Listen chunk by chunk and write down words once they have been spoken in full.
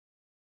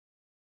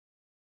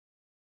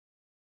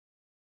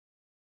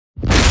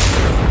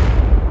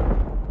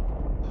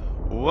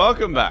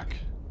Welcome back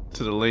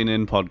to the Lean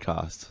In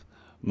podcast.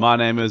 My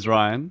name is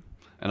Ryan,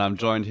 and I'm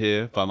joined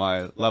here by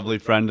my lovely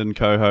friend and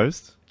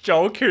co-host,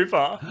 Joel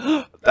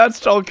Cooper. That's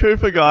Joel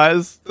Cooper,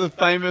 guys. The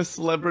famous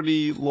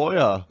celebrity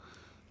lawyer,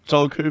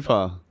 Joel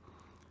Cooper.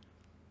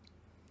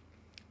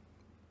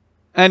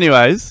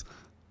 Anyways,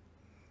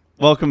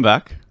 welcome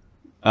back.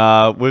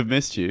 We've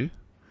missed you.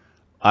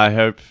 I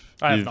hope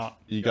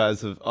you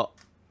guys have... Oh.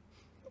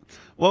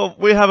 Well,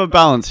 we have a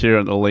balance here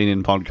at the Lean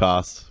In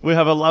podcast. We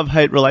have a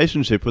love-hate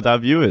relationship with our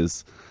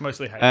viewers.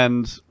 Mostly hate.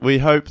 And we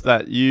hope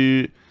that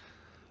you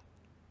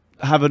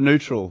have a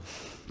neutral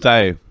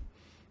day.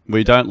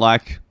 We don't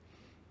like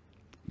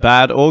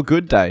bad or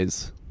good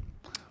days.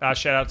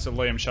 Shout out to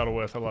Liam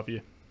Shuttleworth. I love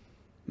you.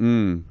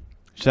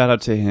 Shout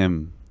out to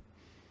him.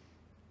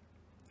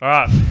 All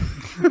right.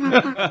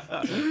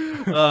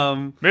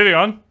 Moving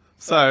on.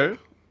 So,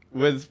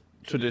 with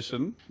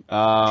tradition.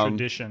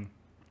 Tradition.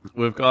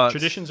 We've got...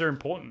 Traditions are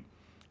important.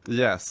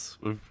 Yes.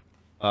 Would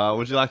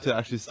you like to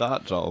actually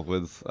start, Joel,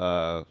 with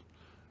a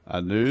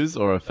news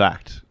or a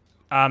fact?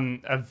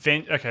 Okay,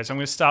 so I'm going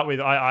to start with...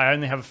 I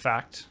only have a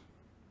fact.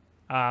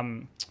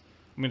 I'm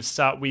going to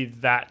start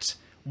with that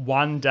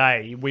one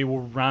day we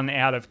will run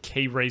out of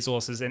key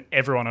resources and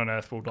everyone on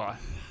Earth will die.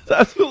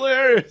 That's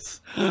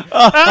hilarious.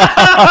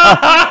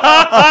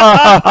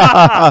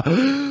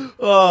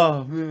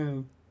 Oh,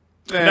 man.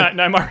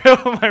 No, my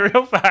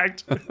real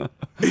fact.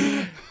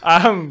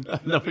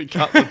 No, we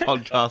cut the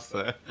podcast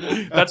there.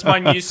 That's my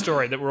news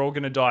story, that we're all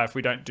going to die if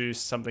we don't do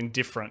something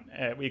different.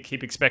 We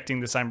keep expecting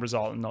the same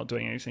result and not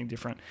doing anything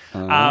different.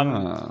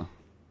 My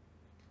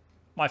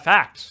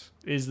fact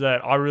is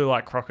that I really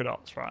like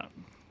crocodiles, right?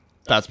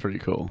 That's pretty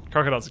cool.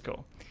 Crocodiles are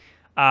cool.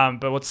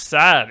 But what's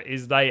sad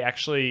is they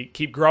actually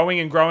keep growing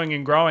and growing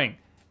and growing.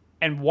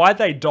 And why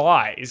they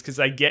die is because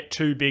they get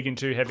too big and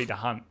too heavy to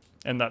hunt.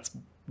 And that's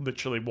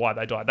literally why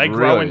they die. They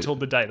grow until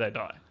the day they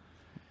die.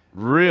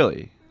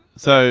 Really?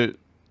 So...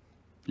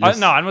 No,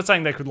 I'm not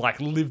saying they could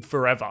live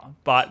forever,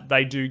 but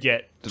they do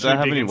get Do they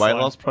have any weight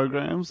loss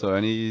programs or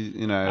any,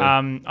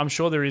 I'm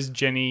sure there is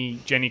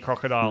Jenny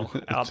Crocodile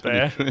out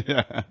there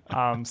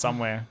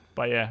somewhere.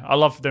 But yeah, I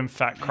love them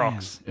fat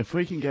crocs. Man, if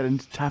we can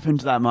tap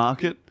into that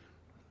market,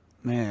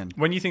 man.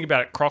 When you think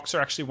about it, Crocs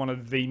are actually one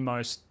of the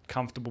most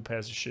comfortable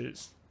pairs of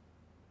shoes.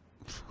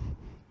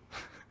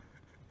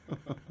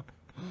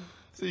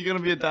 So you're going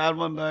to be a dad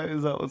one day?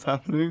 Is that what's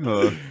happening?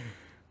 Or?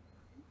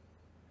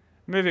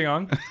 Moving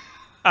on.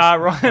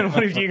 Ryan,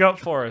 what have you got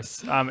for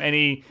us?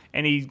 Any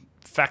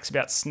facts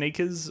about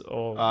sneakers?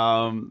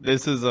 Or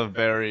This is a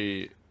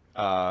very...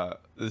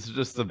 this is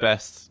just the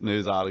best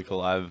news article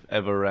I've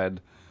ever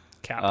read.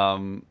 Cap.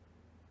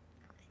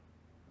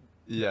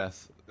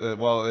 Yes.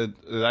 Well, it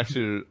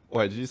actually...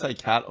 Wait, did you say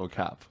cat or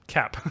cap?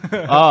 Cap.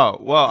 Oh,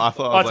 well, I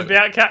thought... It's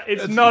about cat.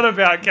 It's not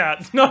about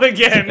cats. Not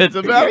again. It's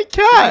about a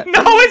cat.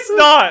 No, it's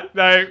not.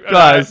 No,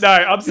 guys, no,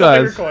 I'm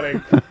still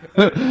recording.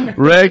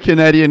 Rare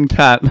Canadian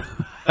cat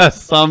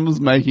has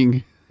thumbs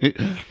making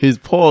his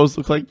paws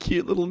look like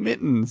cute little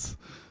mittens.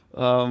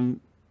 And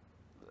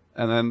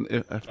then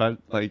if I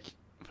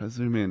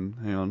zoom in,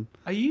 hang on.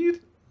 Are you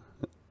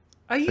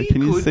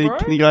Can you good, see? bro?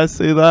 Can you guys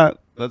see that?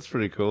 That's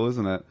pretty cool,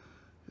 isn't it?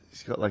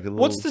 He's got like a little...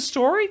 What's the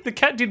story? The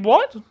cat did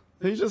what?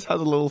 He just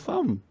has a little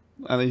thumb,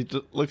 and he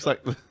just looks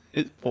like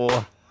his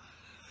paw.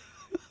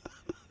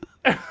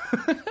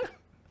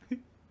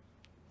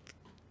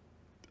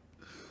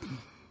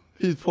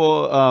 His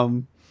paw,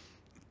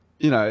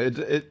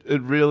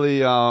 it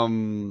really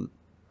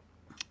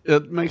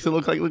it makes it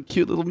look like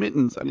cute little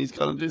mittens, and he's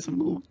gonna do some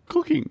little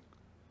cooking.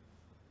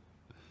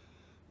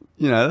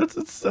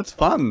 That's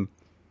fun.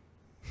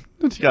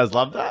 Don't you guys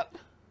love that?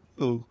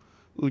 Little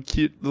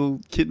cute little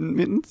kitten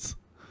mittens.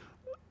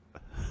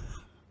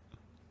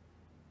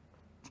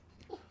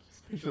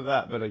 Picture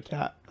that, but a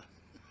cat.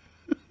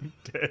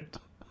 Dead.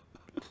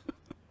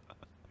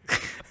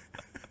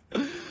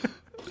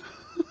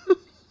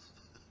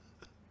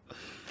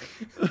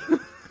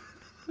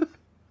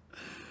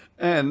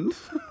 And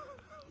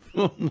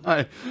for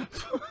my...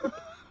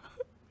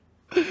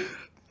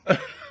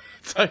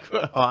 it's like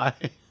we're high.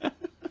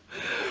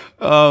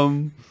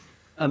 And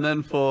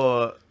then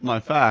for my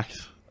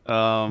fact,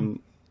 Dua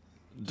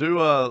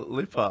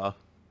Lipa.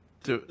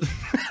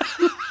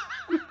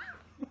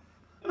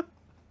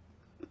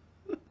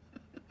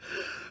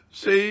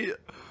 She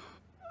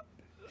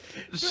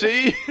Is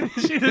she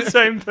the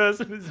same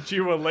person as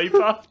Dua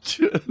Lipa?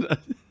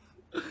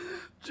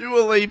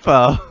 Dua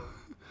Lipa.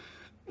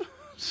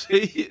 She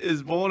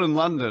is born in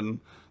London,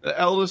 the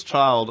eldest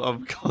child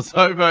of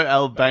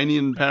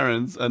Kosovo-Albanian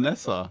parents,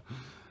 Anessa,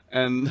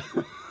 and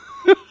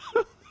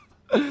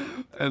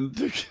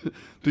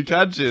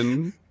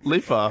Dukadjin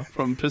Lipa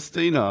from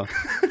Pristina,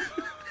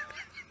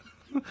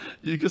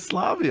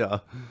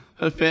 Yugoslavia.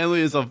 Her family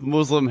is of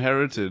Muslim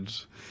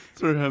heritage.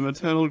 Through her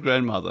maternal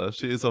grandmother,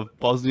 she is of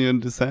Bosnian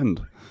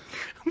descent.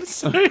 I'm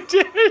so dead.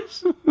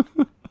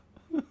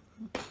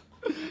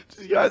 Did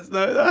you guys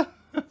know that?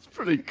 That's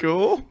pretty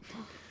cool.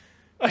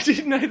 I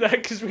didn't know that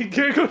because we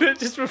Googled it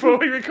just before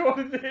we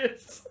recorded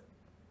this.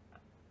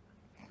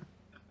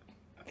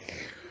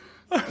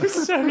 I'm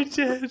so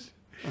dead.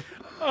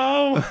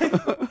 Oh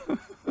my.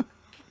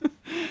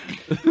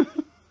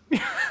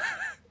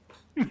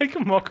 You make a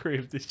mockery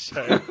of this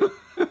show.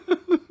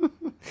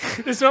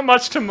 There's not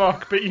much to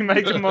mock, but you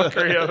make a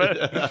mockery of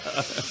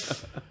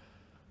it.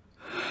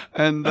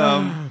 And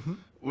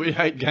we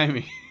hate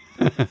gaming.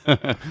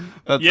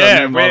 That's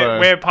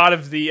we're part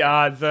of the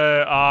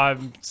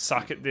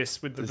suck at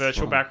this with the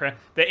virtual background.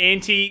 The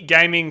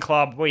anti-gaming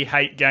club. We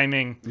hate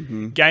gaming.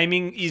 Mm-hmm.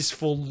 Gaming is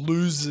for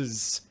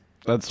losers.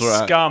 That's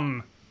right.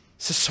 Scum.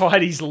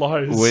 Society's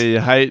lows. We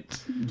hate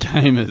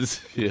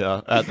gamers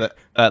here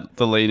at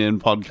the Lean In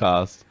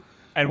podcast.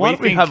 And why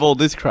don't we have all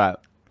this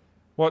crap?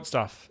 What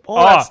stuff?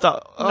 All that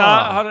stuff. Oh. No,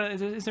 hold on.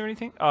 Is there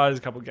anything? Oh, there's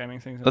a couple of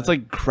gaming things. That's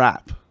like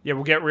crap. Yeah,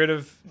 we'll get rid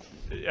of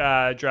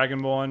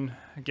Dragonborn,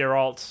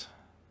 Geralt,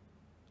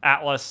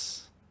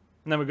 Atlas,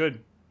 and then we're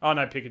good. Oh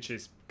no,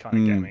 Pikachu's kind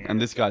of gaming. And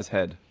this guy's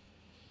head.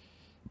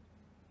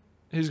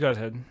 Whose guy's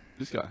head?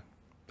 This guy.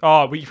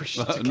 Oh, we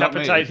should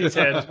decapitate his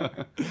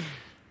head.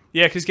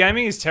 Yeah, because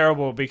gaming is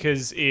terrible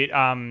because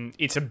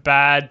it's a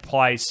bad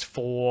place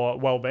for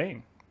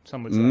well-being,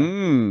 some would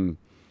say.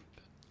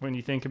 When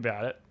you think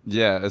about it.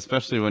 Yeah,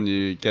 especially when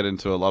you get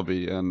into a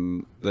lobby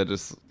and they're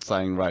just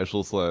saying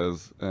racial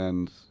slurs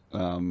and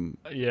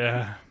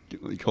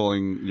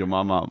calling your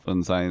mum up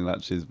and saying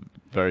that she's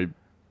very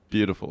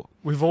beautiful.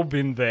 We've all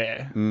been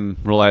there.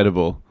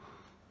 Relatable.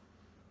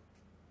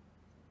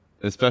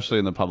 Especially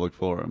in the public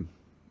forum,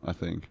 I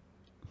think.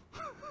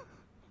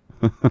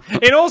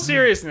 In all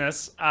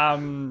seriousness,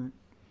 gaming's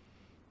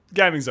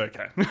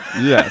okay.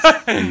 Yes.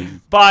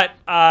 But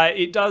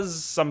it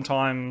does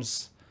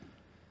sometimes...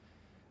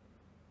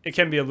 It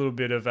can be a little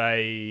bit of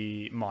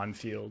a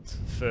minefield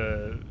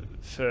for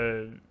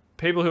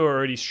people who are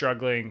already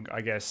struggling,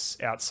 I guess,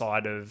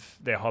 outside of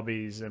their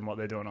hobbies and what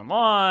they're doing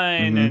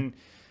online. Mm-hmm.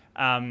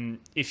 And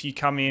if you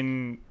come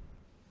in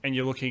and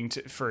you're looking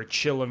for a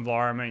chill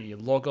environment, you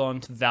log on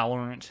to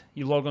Valorant,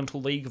 you log on to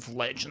League of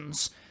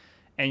Legends,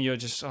 and you're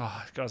just,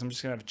 oh, guys, I'm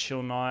just going to have a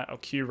chill night. I'll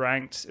queue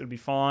ranked. It'll be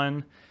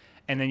fine.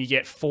 And then you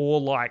get 4,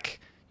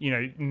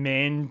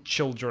 man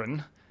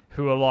children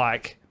who are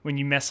like... When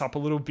you mess up a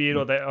little bit,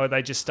 or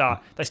they just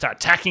start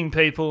attacking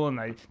people,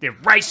 and they're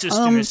racist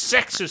and they're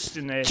sexist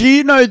and they're... Do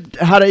you know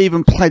how to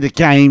even play the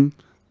game?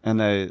 And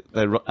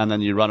and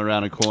then you run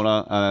around a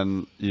corner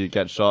and you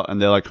get shot,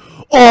 and they're like,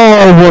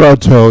 "Oh, what I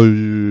tell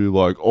you?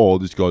 Like, oh,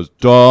 this guy's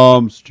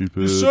dumb,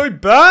 stupid. You're so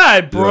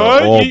bad,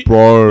 bro. Yeah,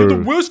 bro, you're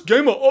the worst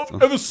gamer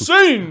I've ever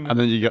seen." And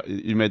then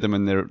you meet them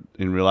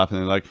in real life, and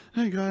they're like,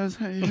 "Hey guys,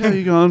 hey, how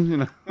you going?" You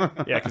know.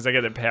 Yeah, because they get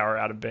their power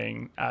out of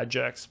being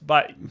jerks.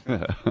 But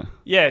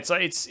yeah, it's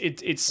like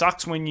it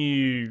sucks when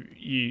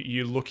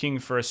you're looking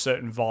for a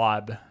certain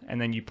vibe, and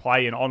then you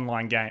play an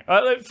online game.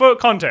 For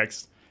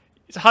context.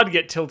 It's hard to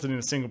get tilted in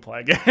a single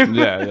player game.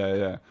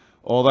 Yeah.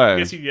 Although I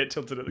guess you can get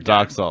tilted at the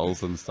Dark game.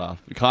 Souls and stuff.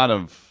 Kind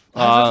of.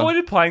 I've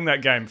avoided playing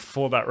that game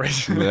for that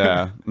reason.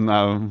 Yeah.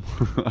 No.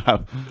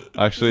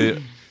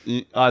 Actually,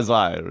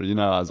 Isaiah. You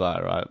know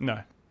Isaiah, right?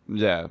 No.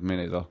 Yeah, me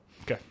neither.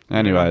 Okay.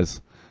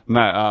 Anyways,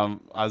 no.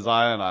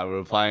 Isaiah and I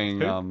were playing.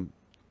 Who?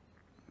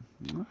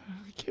 I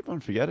keep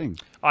on forgetting.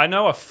 I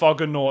know a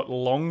Foggernaut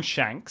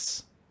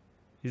Longshanks.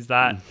 Is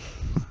that?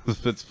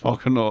 It's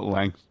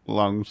Foggernaut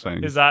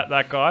Longshanks. Is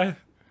that guy?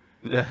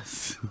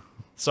 Yes.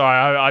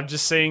 Sorry, I'm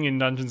just seeing in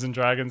Dungeons and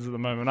Dragons at the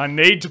moment. I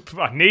need to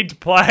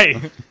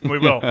play. We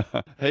will.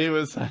 He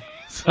was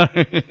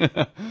sorry.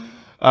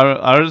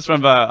 I just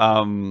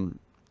remember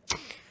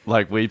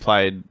we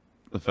played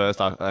the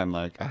first and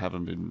I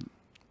haven't been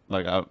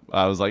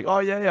I was like, oh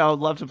yeah, I would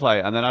love to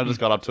play, and then I just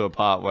got up to a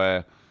part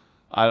where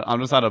I'm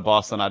just at a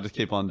boss and I just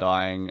keep on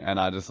dying, and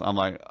I'm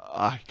like,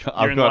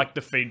 You're in like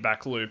the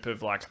feedback loop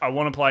of like, I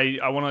want to play,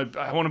 I want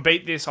to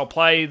beat this. I'll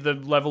play the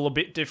level a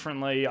bit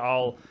differently.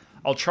 I'll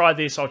try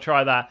this. I'll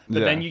try that.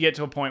 But then you get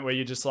to a point where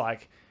you're just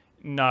like,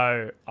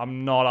 no,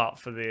 I'm not up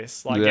for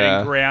this. Like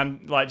getting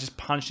ground, like just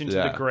punched into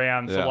the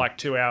ground for like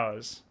 2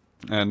 hours.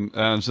 And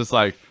it's just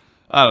like,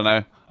 I don't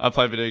know. I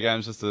play video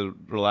games just to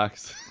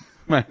relax.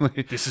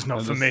 Mainly. This is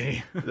not for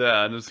me.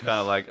 Yeah, and just kind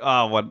of like,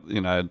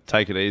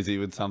 take it easy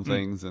with some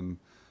things, and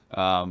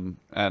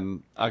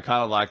I kind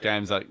of like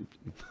games that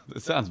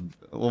it sounds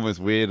almost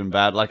weird and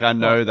bad. Like I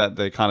know that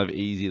they're kind of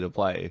easy to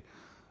play.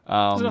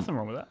 There's nothing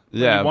wrong with that.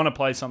 Yeah, you want to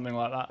play something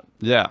like that.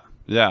 Yeah.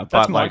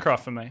 That's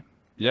Minecraft for me.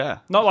 Yeah,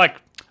 not like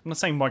I'm not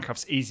saying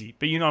Minecraft's easy,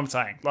 but you know what I'm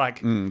saying.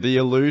 Like the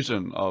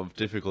illusion of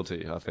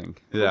difficulty, I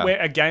think. Yeah,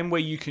 a game where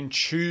you can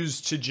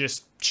choose to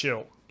just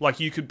chill. Like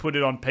you could put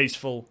it on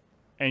peaceful.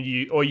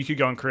 Or you could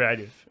go on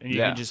creative, and you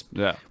can just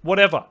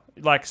whatever,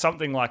 like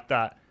something like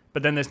that.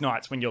 But then there's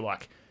nights when you're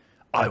like,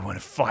 I want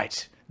to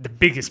fight the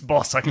biggest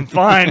boss I can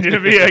find in a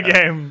video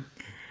game.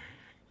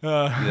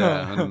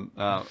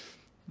 I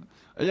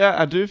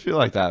do feel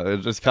like that.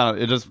 It just kind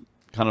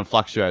of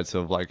fluctuates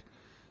of like,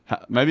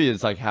 maybe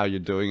it's like how you're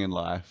doing in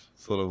life,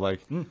 sort of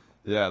like,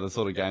 the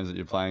sort of games that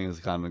you're playing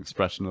is kind of an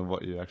expression of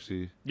what you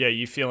actually. Yeah,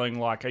 you feeling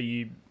like are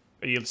you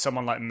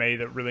someone like me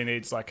that really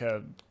needs like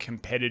a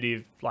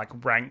competitive, like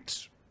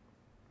ranked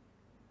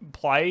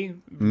play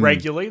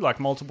regularly, like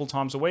multiple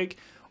times a week?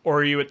 Or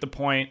are you at the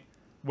point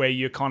where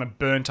you're kind of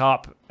burnt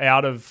up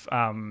out of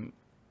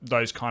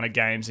those kind of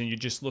games and you're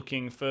just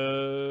looking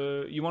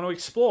for, you want to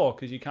explore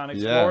because you can't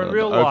explore in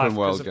real life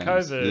because of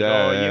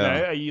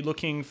COVID? Are you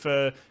looking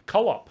for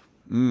co-op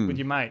with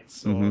your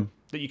mates or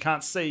that you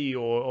can't see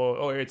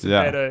or it's a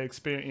better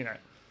experience,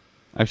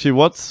 Actually,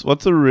 what's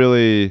a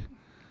really...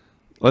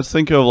 Let's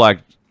think of like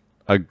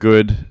a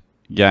good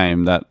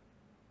game that...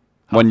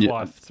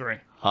 Half-Life 3.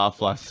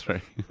 Half-Life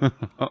 3.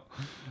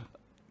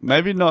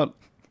 Maybe not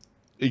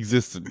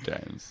existent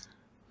games.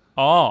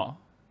 Oh.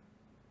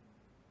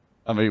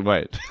 I mean,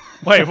 wait.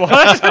 Wait, what?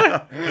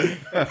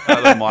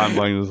 I don't mind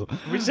playing this.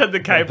 We just had the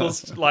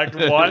cables like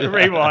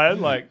rewired,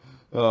 like...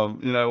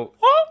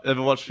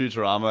 ever watch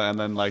Futurama and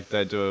then like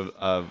they do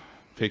a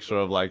picture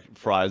of like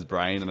Fry's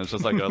brain and it's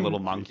just like a little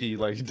monkey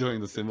like doing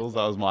the symbols?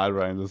 That was my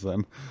brain just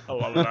then. I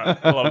love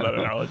that. I love that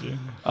analogy.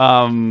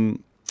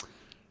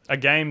 A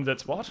game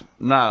that's what?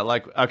 No,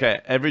 like, okay,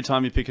 every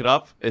time you pick it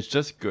up, it's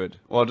just good.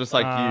 Or just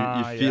like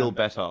you feel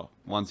better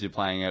once you're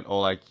playing it,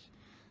 or like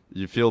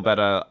you feel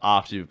better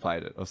after you've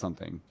played it or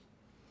something.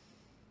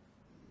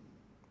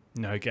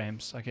 No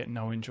games. I get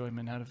no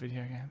enjoyment out of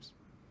video games.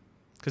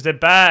 Because they're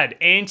bad.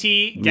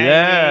 Anti-gaming.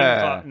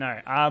 Yeah.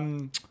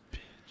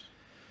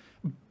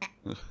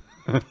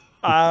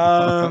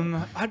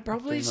 I'd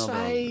probably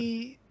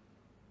say...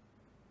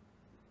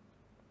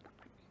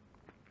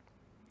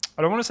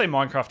 I don't want to say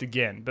Minecraft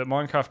again, but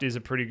Minecraft is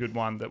a pretty good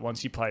one that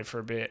once you play for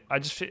a bit, I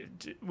just feel,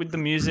 with the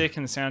music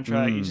and the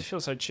soundtrack, you just feel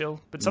so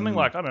chill. But something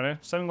like, I don't know,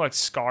 something like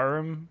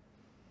Skyrim,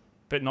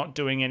 but not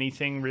doing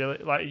anything really,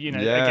 like, a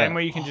game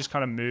where you can just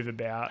kind of move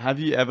about. Have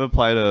you ever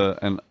played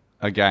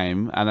a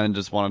game and then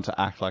just wanted to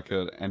act like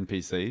an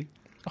NPC?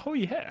 Oh,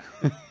 yeah.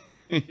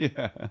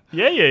 Yeah.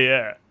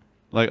 Yeah.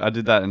 Like, I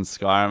did that in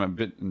Skyrim, a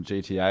bit in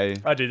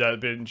GTA. I did that a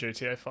bit in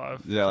GTA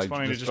 5. Yeah, like, just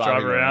wanting to just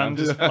drive around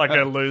just like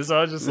a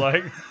loser, just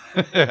like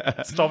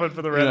stopping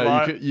for the red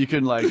light. You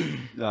can like,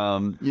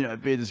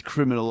 be this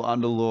criminal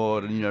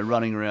underlord and,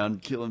 running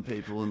around killing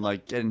people and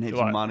like getting heaps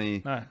of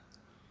money.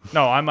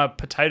 No, I'm a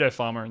potato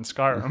farmer in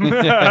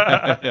Skyrim.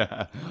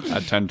 Yeah. I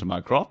tend to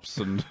my crops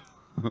and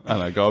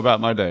I go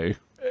about my day.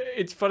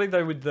 It's funny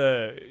though with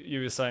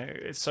you were saying,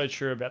 it's so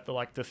true about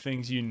the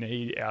things you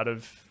need out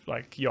of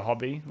like your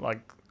hobby.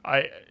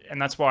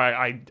 And that's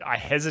why I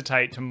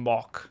hesitate to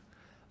mock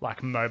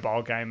like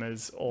mobile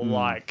gamers or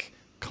like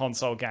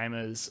console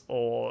gamers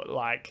or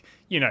like,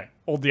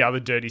 all the other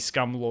dirty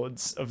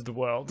scumlords of the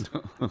world.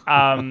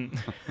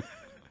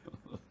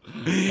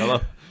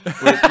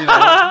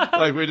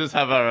 We just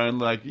have our own,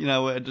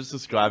 we're just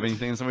describing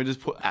things and we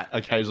just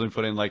occasionally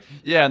put in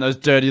and those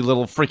dirty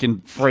little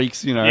freaking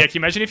freaks, Yeah, can you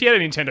imagine if you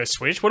had a Nintendo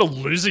Switch? What a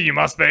loser you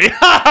must be.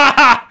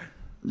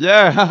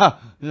 Yeah.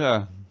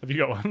 Yeah. Have you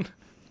got one?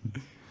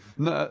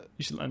 No.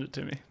 You should lend it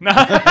to me.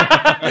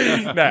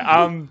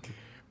 No.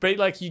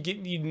 But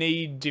you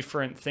need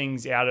different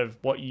things out of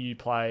what you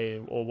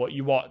play or what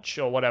you watch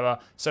or whatever.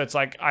 So it's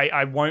like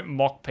I won't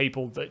mock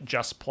people that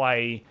just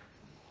play,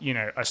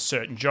 a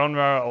certain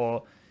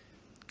genre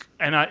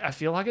and I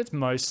feel like it's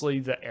mostly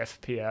the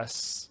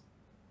FPS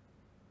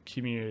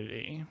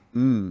community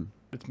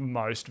that's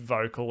most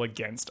vocal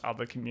against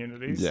other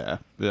communities. Yeah,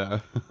 yeah.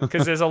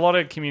 Because there's a lot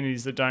of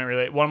communities that don't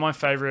really... One of my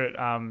favorite...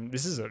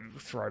 this is a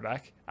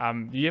throwback.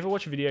 You ever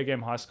watch Video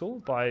Game High School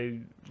by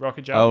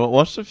Rocket Jump? I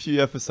watched a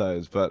few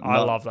episodes, but... I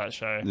love that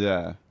show.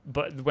 Yeah.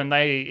 But when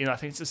they... I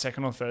think it's the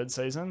second or third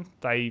season,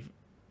 they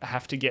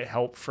have to get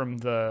help from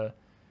the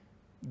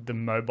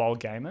mobile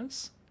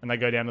gamers. And they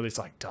go down to this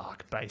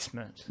dark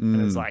basement.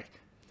 And it's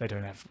they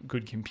don't have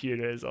good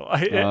computers. Or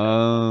I see.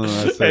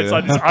 It's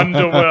like this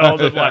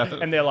underworld of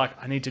and they're like,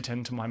 I need to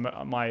tend to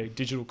my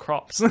digital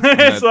crops.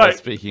 They're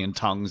speaking in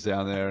tongues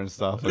down there and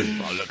stuff. But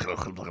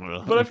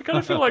I kind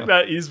of feel like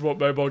that is what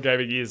mobile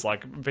gaming is.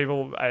 Like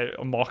people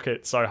mock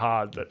it so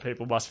hard that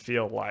people must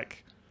feel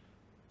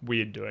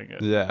weird doing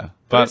it. Yeah.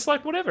 But it's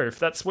whatever. If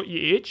that's what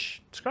you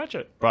itch, scratch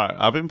it. Right.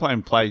 I've been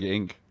playing Plague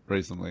Inc.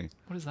 recently.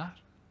 What is that?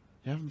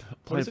 You haven't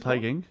played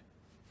Plague Inc.?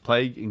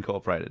 Plague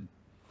Incorporated.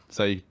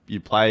 So you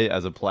play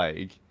as a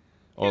plague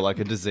or a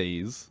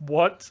disease.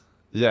 What?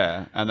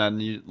 Yeah, and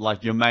then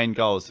your main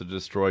goal is to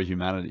destroy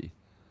humanity.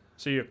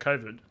 So you're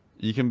COVID.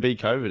 You can be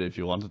COVID if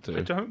you wanted to.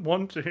 I don't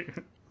want to.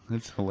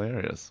 It's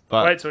hilarious.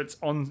 But so it's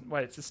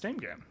it's a Steam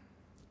game.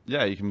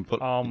 Yeah, you can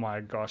put. Oh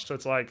my gosh! So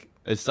it's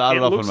it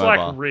started off on mobile. It looks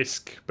like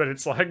Risk, but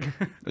it's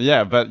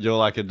Yeah, but you're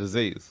like a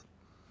disease.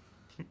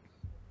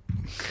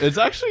 It's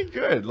actually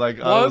good.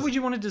 Why would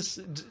you want to just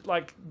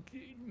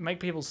make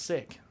people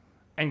sick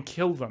and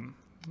kill them?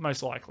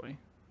 Most likely.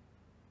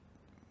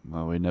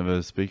 Well, we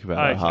never speak about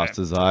our heart's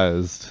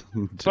desires.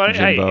 But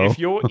hey, if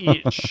your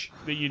itch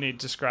that you need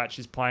to scratch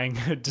is playing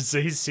a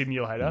disease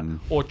simulator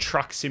or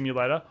truck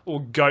simulator or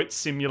goat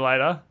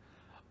simulator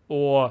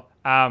or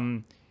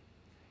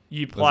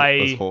you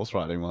play... There's horse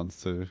riding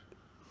ones too.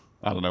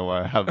 I don't know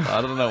why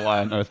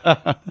I know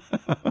that.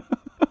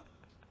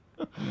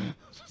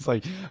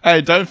 It's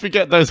hey, don't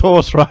forget those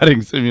horse riding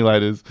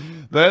simulators.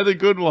 They're the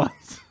good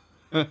ones.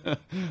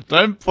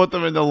 Don't put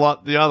them in the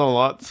other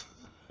lots.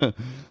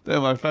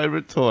 They're my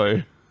favorite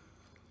toy.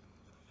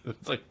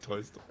 It's like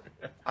Toy Story.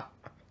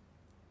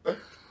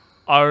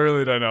 I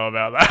really don't know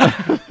about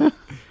that.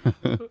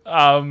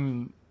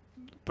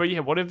 But yeah,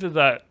 whatever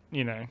that,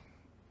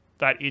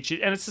 that itch,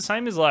 and it's the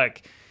same as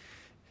like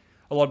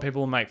a lot of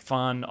people make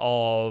fun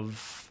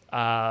of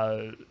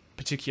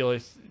particular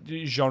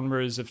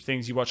genres of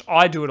things you watch.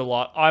 I do it a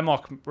lot. I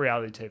mock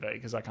reality TV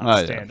because I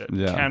can't stand it.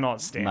 Yeah.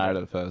 Cannot stand Married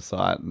it. at First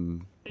Sight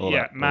and all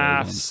that.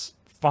 Maths,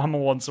 Farmer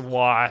Wants a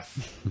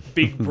Wife,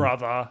 Big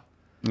Brother.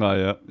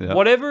 Oh yeah.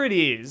 Whatever it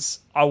is,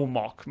 I will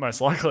mock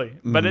most likely.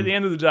 But at the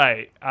end of the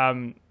day,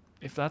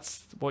 if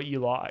that's what you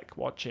like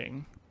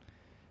watching,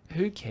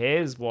 who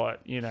cares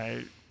what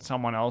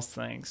someone else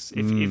thinks?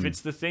 If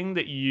it's the thing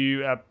that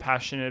you are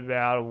passionate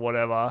about or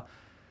whatever,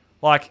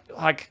 like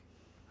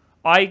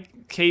I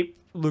keep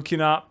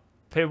looking up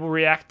people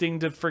reacting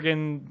to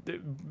friggin'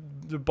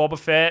 the Boba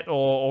Fett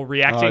or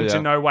reacting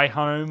to No Way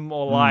Home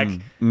or like,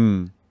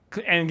 and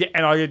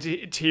I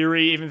get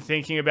teary even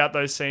thinking about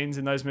those scenes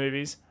in those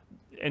movies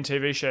and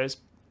TV shows.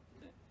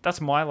 That's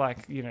my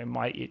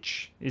my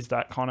itch is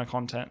that kind of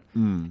content.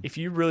 If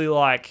you really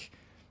like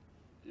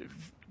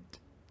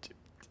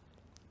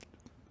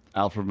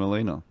Alfred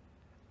Molina,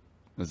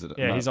 is it?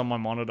 Yeah, no. he's on my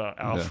monitor.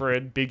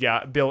 Alfred, Big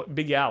Al,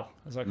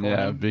 as I call him.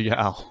 Yeah, Big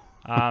Al.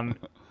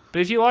 But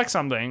if you like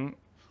something,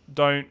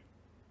 don't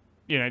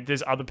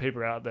there's other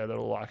people out there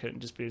that'll like it and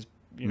just be as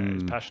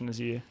as passionate as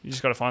you. You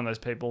just got to find those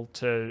people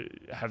to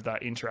have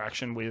that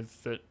interaction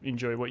with that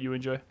enjoy what you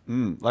enjoy.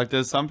 Like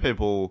there's some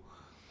people.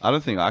 I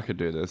don't think I could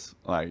do this.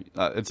 Like,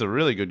 it's a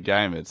really good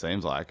game. It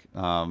seems like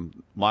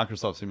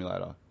Microsoft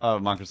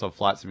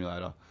Flight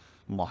Simulator.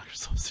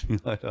 Microsoft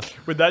Simulator.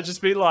 Would that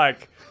just be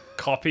like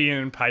copying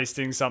and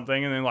pasting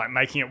something and then like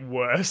making it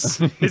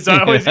worse? Is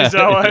that always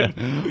your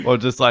one? Or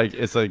just like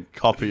it's a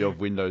copy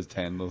of Windows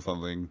 10 or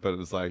something, but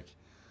it's like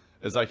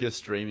you're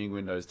streaming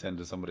Windows 10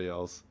 to somebody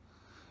else.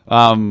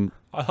 I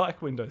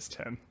like Windows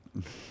 10.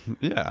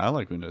 Yeah, I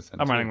like Windows 10.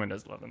 I'm running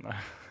Windows 11 though.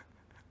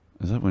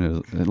 Is that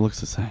Windows? It looks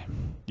the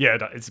same. Yeah,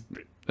 it's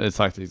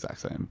like the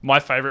exact same. My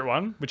favorite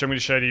one, which I'm going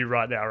to show to you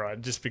right now,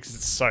 right? Just because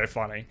it's so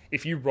funny.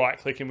 If you right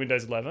click in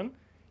Windows 11,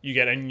 you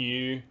get a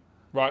new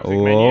right click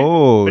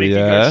menu. But if you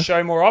go to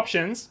show more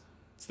options,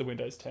 it's the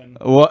Windows 10.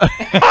 What?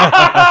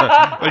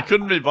 They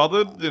couldn't be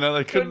bothered.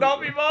 They could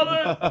not be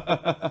bothered.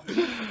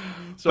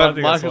 So but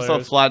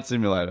Microsoft Flight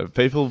Simulator,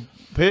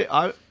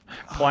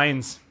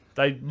 planes.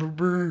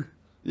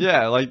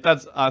 Yeah, like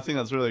I think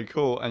that's really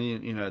cool,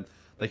 and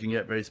they can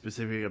get very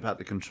specific about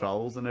the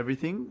controls and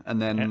everything,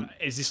 and then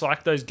is this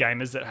like those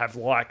gamers that have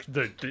like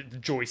the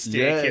joystick?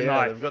 Yeah,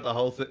 they've got the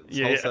whole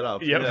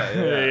setup. Yep.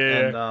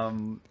 Yeah.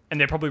 And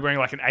they're probably wearing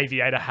like an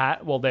aviator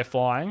hat while they're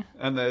flying,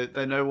 and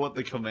they know what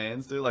the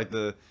commands do, like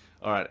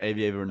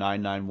aviator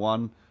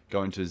 991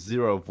 going to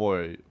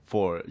 044,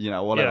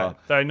 whatever. Yeah,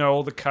 they know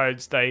all the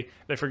codes. They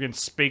friggin'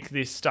 speak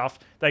this stuff.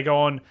 They go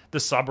on the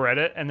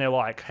subreddit and they're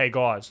like, "Hey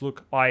guys,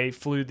 look, I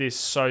flew this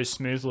so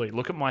smoothly.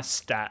 Look at my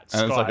stats."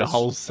 And it's guys. like a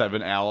whole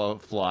 7-hour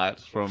flight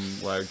from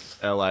like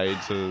LA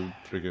to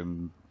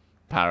friggin'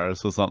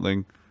 Paris or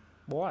something.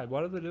 Why?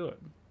 Why do they do it?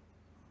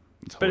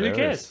 It's but hilarious.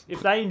 Who cares?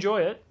 If they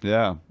enjoy it.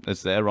 Yeah,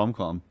 it's their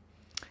rom-com.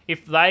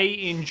 If they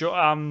enjoy,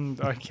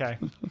 okay.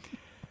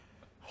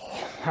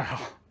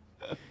 Wow.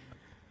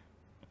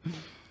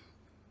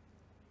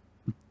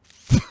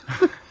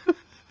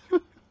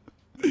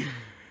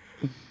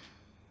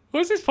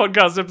 What's this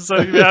podcast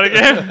episode about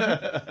again?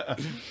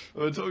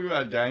 We're talking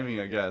about gaming,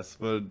 I guess.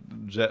 We're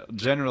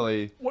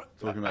generally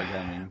talking about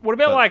gaming. What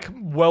about like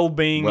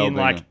well-being in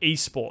like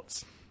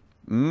esports?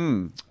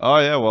 Oh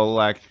yeah, well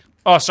like.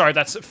 Oh, sorry,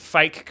 that's a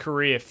fake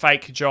career,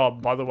 fake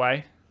job, by the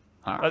way.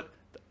 Yeah.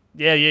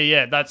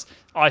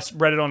 I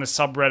read it on a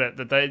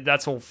subreddit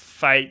that's all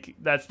fake.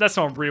 That's not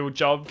a real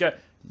job.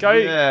 Go.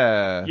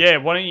 Yeah. Yeah.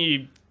 Why don't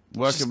you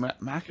work at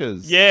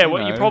Macca's? Yeah.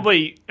 You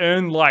probably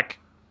earn like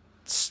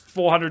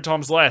 400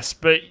 times less,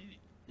 but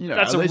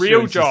that's a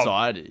real job.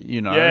 Society,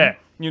 Yeah.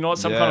 You're not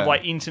some kind of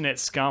like internet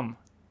scum.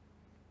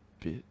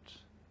 Bitch.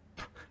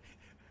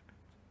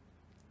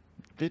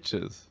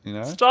 Bitches,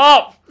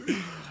 Stop.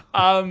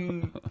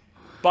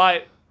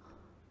 But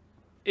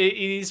it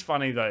is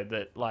funny though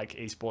that like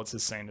esports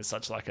is seen as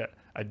such like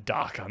a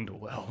dark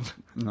underworld.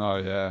 Oh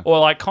yeah. Or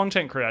like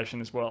content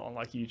creation as well on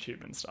like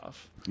YouTube and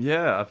stuff.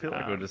 Yeah, I feel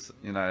like we're just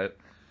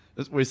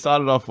we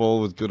started off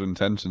all with good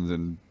intentions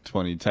in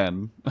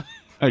 2010,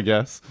 I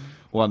guess.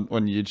 When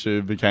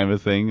YouTube became a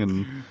thing,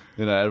 and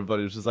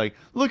everybody was just like,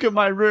 look at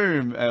my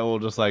room,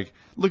 and just like,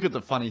 look at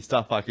the funny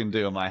stuff I can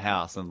do in my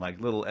house, and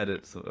like little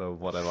edits or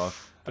whatever.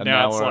 But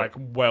now it's like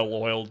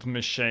well-oiled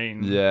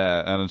machine.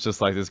 Yeah, and it's just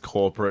like this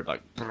corporate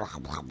like.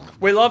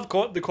 We love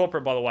the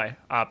corporate, by the way.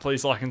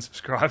 Please like and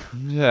subscribe.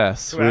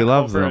 Yes, we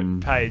love them.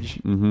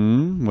 Page.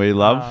 We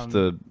love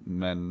the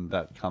men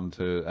that come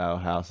to our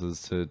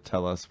houses to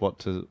tell us what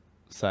to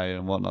say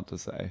and what not to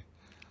say.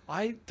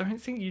 I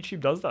don't think YouTube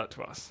does that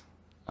to us.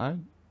 I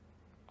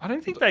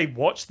don't think they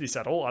watch this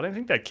at all. I don't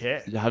think they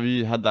care. Have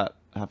you had that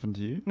happen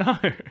to you? No.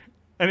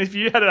 And if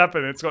you had it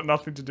happen, it's got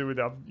nothing to do with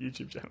our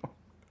YouTube channel.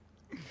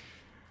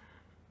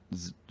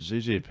 Xi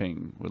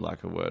Jinping would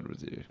like a word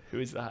with you. Who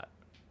is that?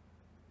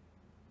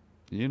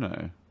 You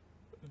know.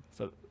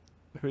 So,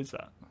 who is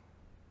that?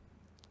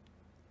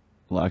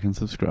 Like and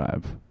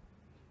subscribe.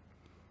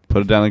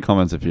 Put it down in the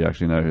comments if you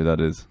actually know who that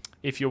is.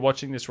 If you're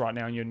watching this right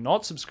now and you're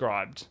not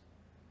subscribed,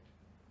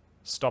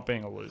 stop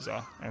being a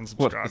loser and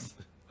subscribe.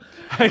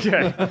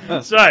 Okay.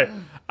 So,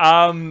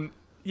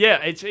 yeah,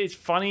 it's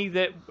funny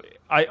that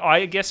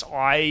I guess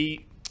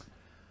I'm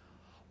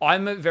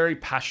very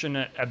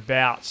passionate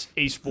about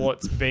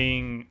esports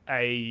being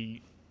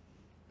a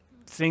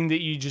thing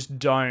that you just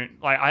don't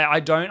like.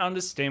 I don't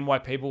understand why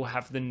people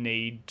have the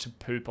need to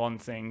poop on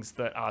things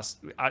that are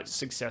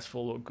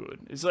successful or good.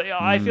 It's like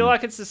I feel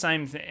like it's the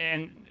same thing,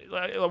 and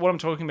like, what I'm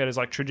talking about is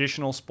like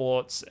traditional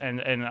sports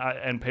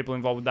and people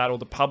involved with that, or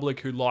the public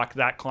who like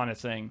that kind of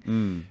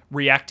thing,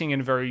 reacting in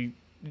a very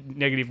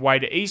negative way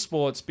to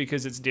esports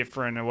because it's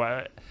different or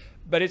whatever.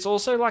 But it's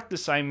also like the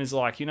same as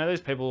like, you know,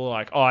 those people who are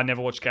like, oh, I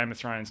never watched Game of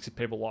Thrones because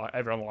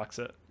everyone likes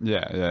it.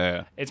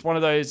 Yeah. It's one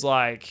of those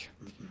like,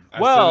 As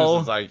soon as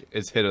it's like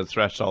it's hit a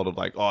threshold of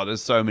like, oh,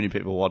 there's so many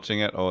people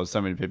watching it or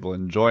so many people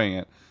enjoying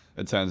it,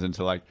 it turns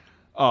into like,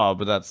 oh,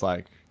 but that's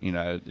like, you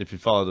know, if you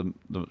follow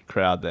the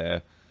crowd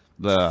there,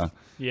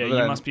 you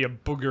must be a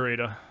booger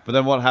eater. But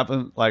then what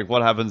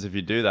happens if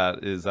you do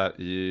that is that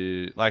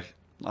you like,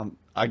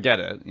 I get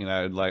it, you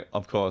know, like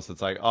of course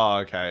it's like, oh,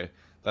 okay,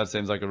 that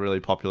seems like a really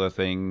popular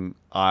thing.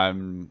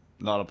 I'm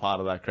not a part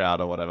of that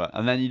crowd or whatever,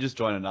 and then you just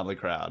join another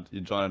crowd. You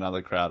join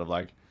another crowd of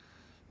like,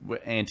 we're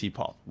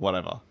anti-pop,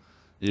 whatever.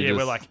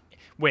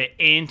 We're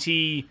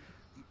anti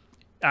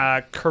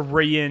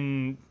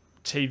Korean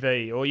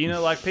TV, or you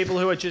know, like people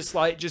who are just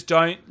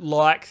don't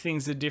like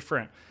things that are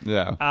different.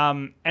 Yeah.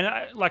 And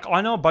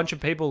I know a bunch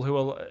of people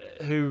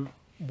who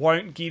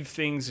won't give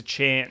things a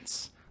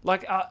chance.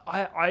 Like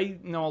I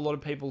know a lot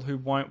of people who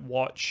won't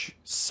watch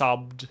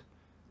subbed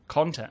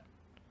content.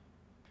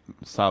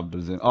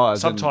 subtitled,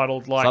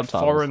 Subtitled, like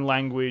foreign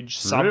language,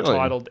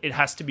 subtitled. Really? It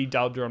has to be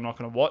dubbed, or I'm not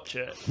going to watch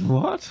it.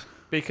 What?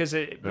 Because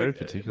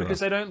because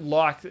they don't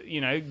like,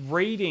 you know,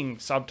 reading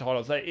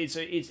subtitles. It's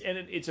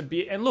a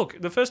bit. And look,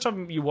 the first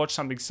time you watch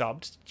something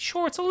subbed,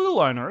 sure, it's a little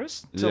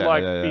onerous to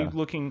be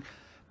looking,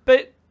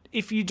 but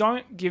if you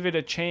don't give it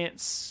a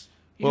chance,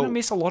 you're gonna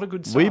miss a lot of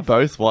good stuff. We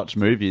both watch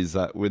movies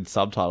with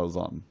subtitles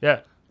on.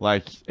 Yeah.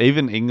 Like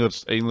even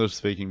English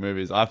speaking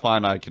movies, I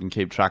find I can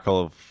keep track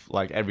of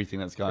like everything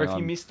that's going on. Or if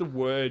you miss the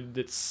word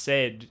that's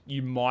said,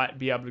 you might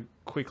be able to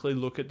quickly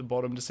look at the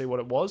bottom to see what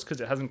it was because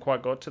it hasn't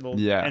quite got to the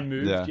and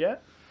moved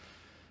yet.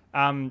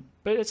 But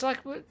it's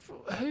like,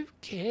 who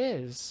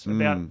cares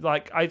about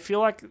like? I feel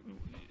like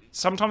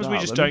sometimes we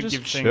just don't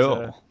give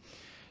things.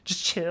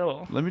 Just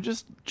chill. Let me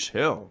just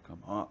chill. Come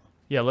on.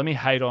 Yeah, let me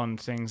hate on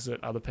things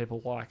that other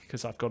people like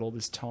because I've got all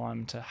this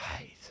time to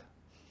hate.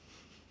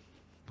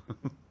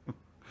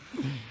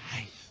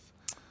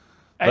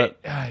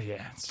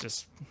 It's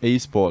just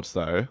esports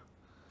though.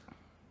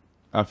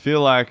 I feel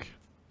like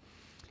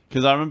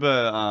because I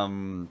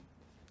remember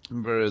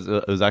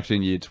it was actually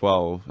in year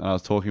 12 and I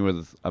was talking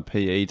with a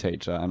PE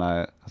teacher and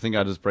I think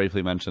I just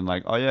briefly mentioned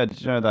like, oh yeah,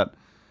 did you know that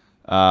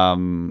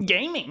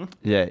gaming?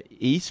 Yeah,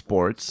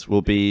 esports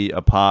will be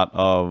a part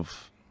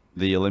of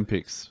the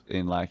Olympics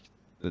in like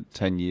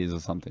 10 years or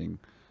something,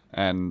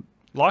 and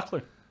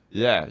likely.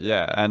 Yeah,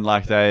 and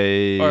like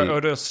they... Or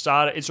to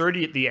start, it's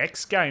already at the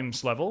X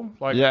Games level.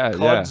 Like,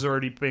 COD's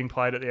already being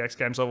played at the X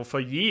Games level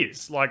for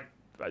years, like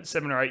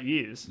 7 or 8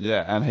 years.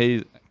 Yeah,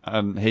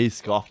 and he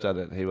scoffed at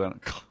it. He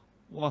went,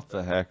 what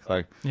the heck?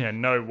 Like, yeah,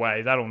 no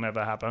way. That'll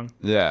never happen.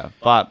 Yeah,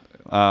 but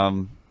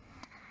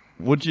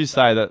would you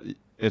say that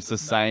it's the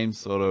same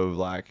sort of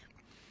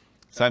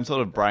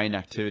brain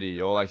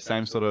activity or like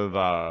same sort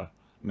of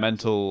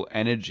mental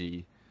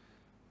energy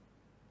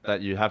that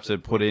you have to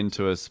put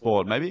into a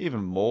sport, maybe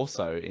even more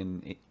so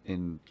in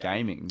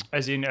gaming.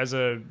 As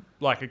a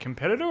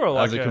competitor, or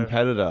like as a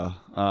competitor,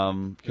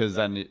 because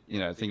then you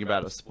know, think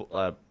about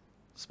a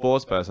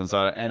sports person,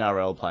 so an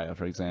NRL player,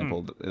 for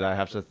example, they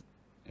have to,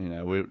 you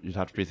know, you'd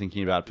have to be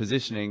thinking about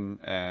positioning,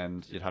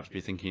 and you'd have to be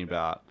thinking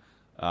about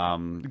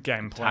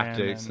game plan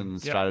tactics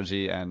and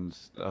strategy, and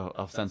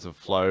a sense of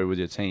flow with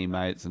your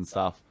teammates and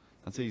stuff.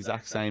 That's the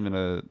exact same in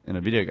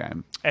a video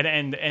game.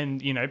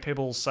 And you know,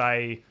 people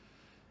say.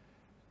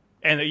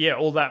 And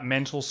all that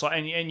mental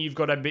side, and you've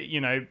got a bit, you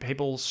know,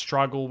 people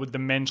struggle with the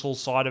mental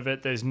side of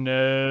it. There's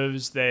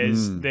nerves,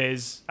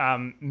 there's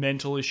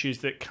mental issues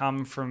that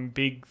come from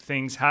big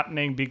things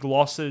happening, big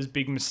losses,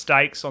 big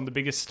mistakes on the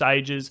biggest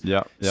stages.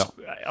 Yeah.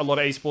 A lot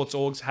of esports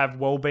orgs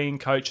have wellbeing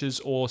coaches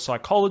or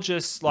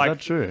psychologists. Like, is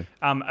that true?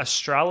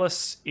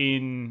 Astralis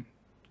in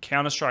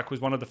Counter-Strike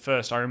was one of the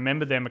first. I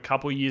remember them a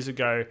couple of years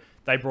ago.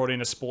 They brought in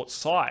a sports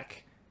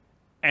psych.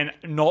 And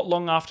not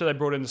long after they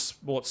brought in the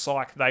sports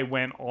psych, they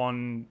went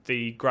on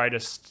the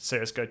greatest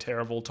CSGO tear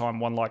of all time,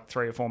 won like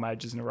 3 or 4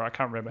 majors in a row. I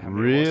can't remember how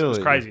many it was. It was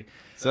crazy.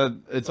 So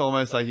it's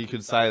almost like you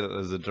could say that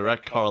there's a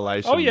direct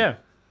correlation. Oh, yeah.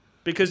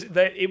 because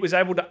it was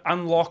able to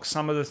unlock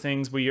some of the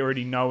things we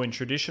already know in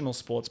traditional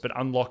sports, but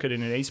unlock it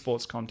in an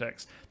esports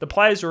context. The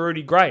players are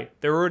already great.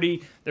 They're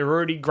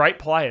already great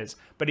players.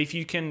 But if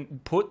you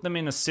can put them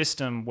in a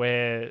system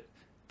where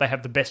they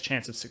have the best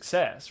chance of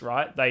success,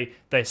 right?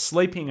 They're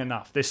sleeping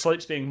enough. Their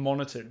sleep's being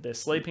monitored. They're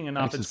sleeping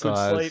enough. Exercise. It's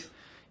good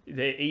sleep.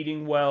 They're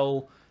eating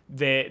well.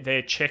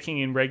 They're checking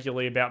in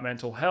regularly about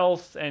mental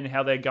health and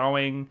how they're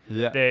going.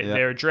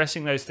 They're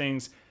addressing those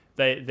things.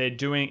 They're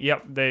doing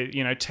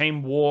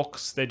team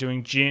walks. They're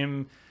doing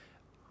gym.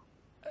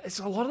 It's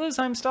a lot of the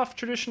same stuff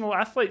traditional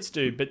athletes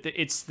do, but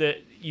it's that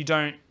you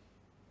don't.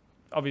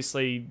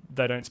 Obviously,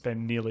 they don't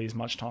spend nearly as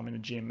much time in a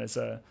gym as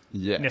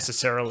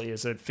necessarily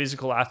as a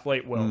physical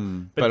athlete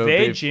will. But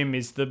their gym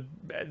is the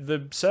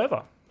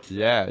server.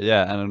 Yeah,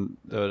 and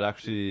it would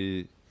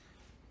actually.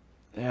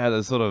 Yeah,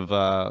 there's sort of,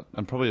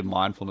 and probably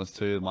mindfulness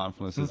too.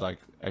 Mindfulness is like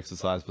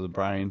exercise for the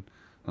brain,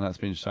 and that's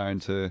been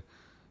shown to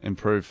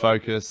improve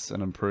focus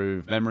and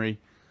improve memory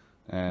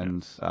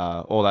and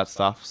all that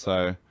stuff.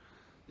 So,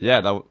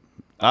 yeah,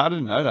 I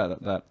didn't know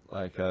that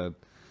like,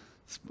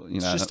 it's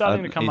just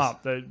starting to come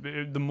up.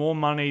 The more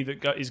money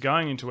that is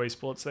going into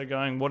esports, they're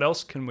going, what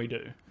else can we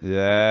do?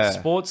 Yeah.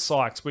 Sports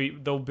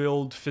psychs, they'll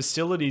build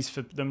facilities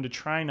for them to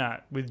train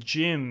at with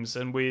gyms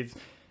and with...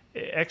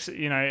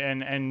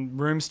 and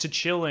rooms to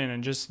chill in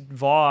and just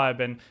vibe,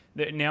 and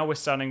now we're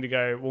starting to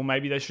go, well,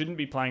 maybe they shouldn't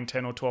be playing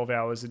 10 or 12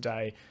 hours a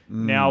day.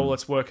 Now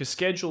let's work a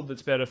schedule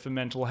that's better for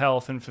mental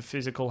health and for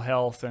physical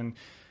health, and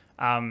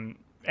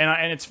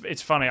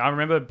it's funny. I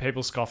remember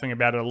people scoffing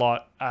about it a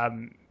lot.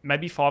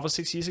 Maybe 5 or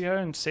 6 years ago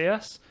in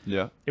CS,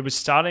 it was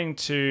starting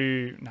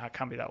to it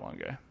can't be that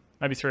long ago.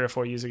 Maybe 3 or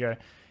 4 years ago,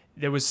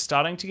 there was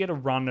starting to get a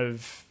run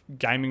of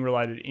gaming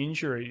related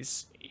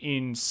injuries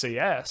in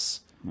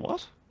CS.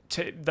 What?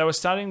 They were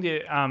starting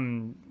to,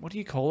 what do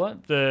you call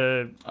it?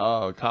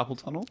 Carpal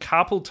tunnel?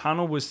 Carpal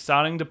tunnel was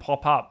starting to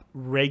pop up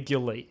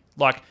regularly.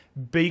 Like,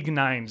 big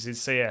names in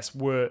CS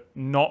were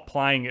not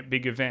playing at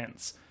big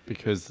events.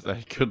 Because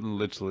they couldn't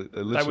literally...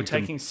 They were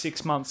taking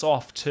 6 months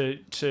off to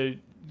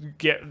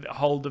get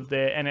hold of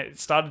their... And it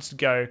started to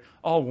go,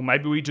 oh, well,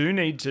 maybe we do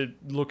need to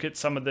look at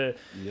some of the...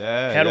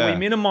 How do we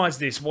minimize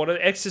this? What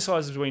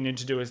exercises do we need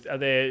to do? Are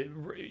there,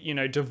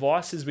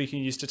 devices we can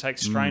use to take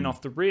strain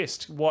off the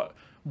wrist?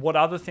 What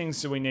other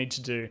things do we need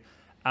to do?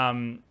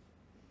 And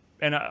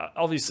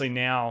obviously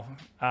now,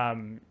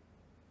 in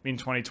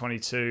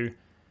 2022,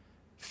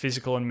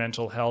 physical and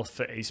mental health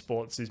for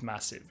esports is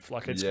massive.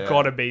 Like, it's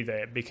got to be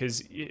there,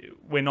 because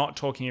we're not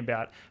talking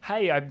about,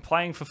 hey, I'm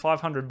playing for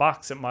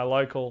 $500 at my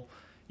local.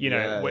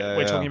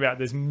 We're talking about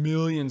there's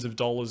millions of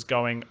dollars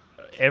going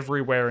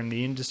everywhere in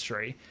the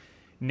industry.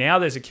 Now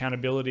there's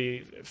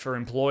accountability for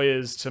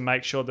employers to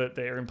make sure that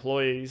their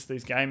employees,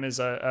 these gamers,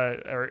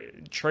 are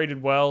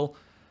treated well.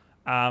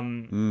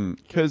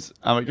 Because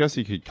I guess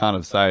you could kind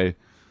of say,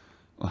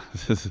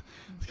 it's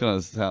going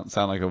to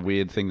sound like a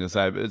weird thing to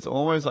say, but it's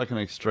almost like an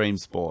extreme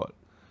sport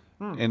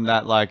in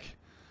that, like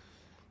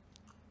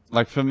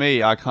for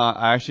me, I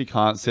actually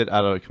can't sit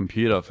at a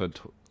computer for.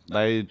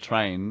 They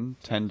train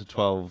 10 to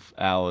 12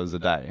 hours a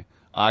day.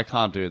 I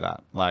can't do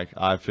that. Like,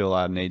 I feel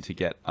I need to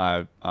get.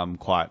 I'm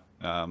quite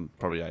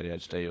probably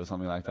ADHD or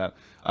something like that.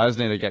 I just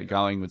need to get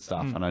going with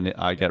stuff, and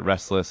I get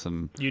restless,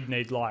 and you'd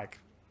need like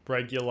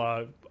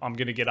regular, I'm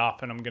going to get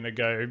up and I'm going to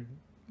go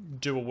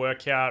do a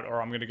workout,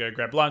 or I'm going to go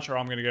grab lunch, or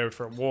I'm going to go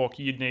for a walk.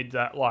 You'd need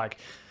that,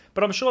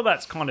 but I'm sure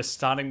that's kind of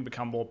starting to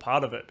become more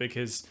part of it,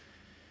 because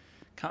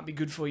it can't be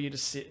good for you to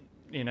sit,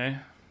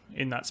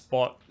 in that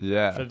spot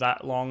for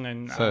that long.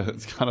 And so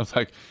it's kind of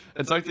like,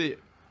 it's like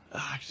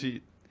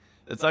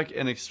it's like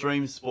an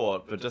extreme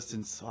sport, but just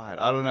inside.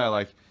 I don't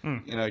know,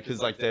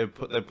 because like they're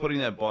putting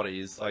their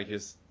bodies, and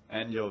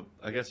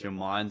I guess your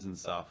minds and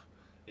stuff,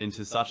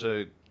 into such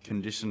a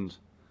conditioned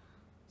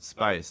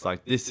space.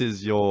 Like, this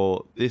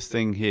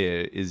thing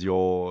here is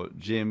your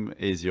gym,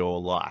 is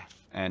your life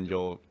and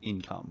your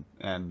income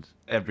and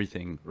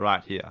everything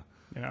right here.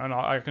 And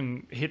I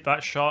can hit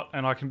that shot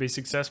and I can be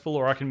successful,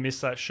 or I can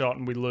miss that shot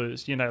and we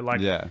lose.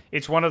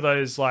 It's one of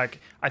those, I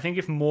think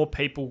if more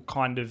people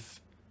kind of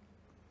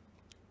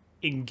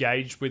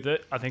engaged with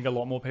it, I think a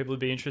lot more people would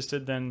be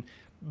interested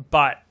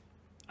but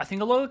I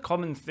think a lot of the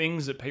common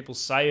things that people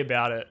say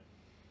about it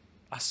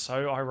are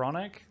so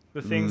ironic.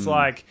 The things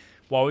like,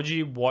 why would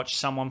you watch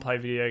someone play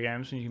video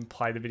games when you can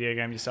play the video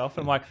game yourself?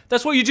 And I'm like,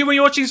 that's what you do when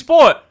you're watching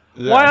sport.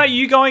 Yeah. Why aren't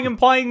you going and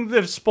playing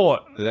the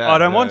sport? I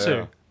don't want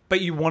to. But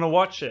you want to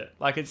watch it.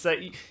 It's that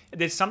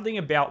there's something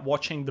about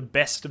watching the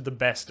best of the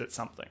best at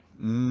something.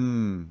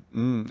 And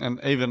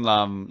even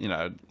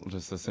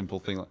just a simple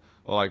thing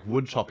like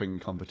wood chopping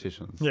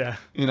competitions. Yeah.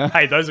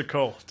 Hey, those are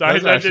cool.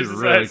 Those are actually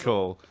really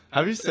cool.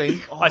 Have you seen?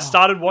 I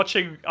watched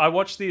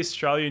the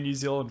Australia-New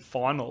Zealand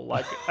final.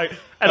 I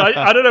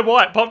don't know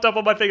why it popped up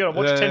on my thing, and I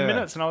watched 10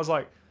 minutes, and I was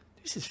like,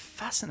 this is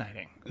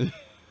fascinating.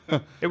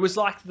 It was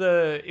like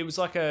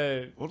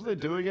a. What do they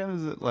do again?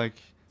 Is it like?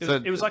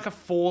 It was like a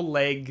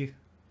 4-leg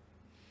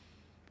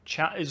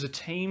is a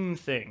team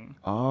thing.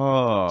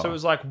 Oh. So it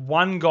was like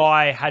one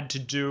guy had to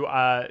do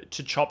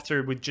to chop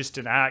through with just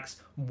an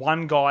axe.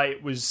 One guy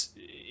it was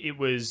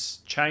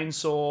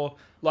chainsaw.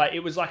 Like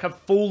it was like a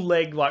full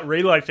leg like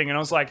relay thing, and I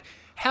was like,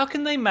 how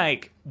can they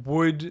make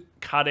wood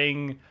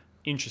cutting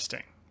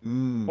interesting?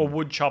 Or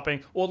wood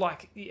chopping, or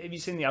like, have you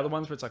seen the other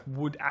ones where it's like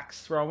wood axe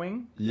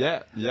throwing?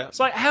 Yeah. It's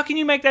like, how can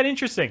you make that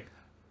interesting?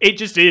 It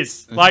just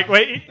is. Like,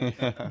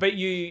 but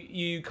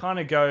you kind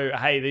of go,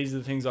 hey, these are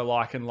the things I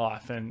like in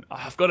life, and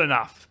I've got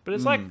enough. But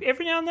it's like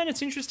every now and then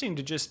it's interesting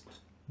to just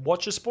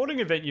watch a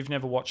sporting event you've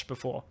never watched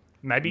before.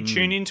 Maybe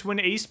tune into an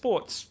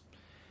esports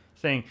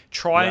thing.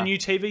 Try a new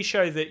TV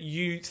show that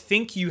you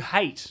think you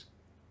hate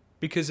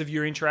because of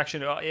your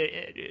interaction.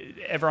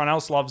 Everyone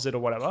else loves it or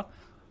whatever.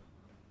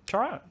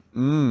 Try it.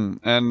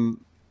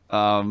 And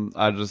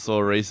I just saw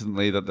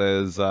recently that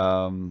there's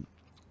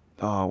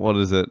what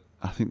is it?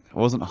 I think it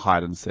wasn't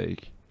hide and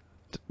seek.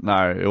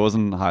 No, it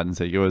wasn't hide and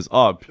seek. It was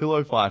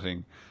pillow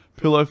fighting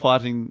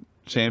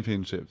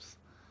championships.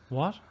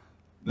 What?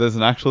 There's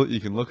an actual. You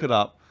can look it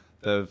up.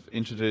 They've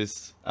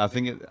introduced. I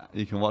think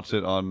you can watch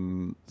it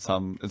on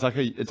some.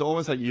 It's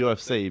almost like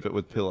UFC but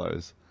with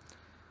pillows.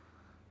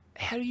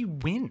 How do you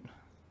win?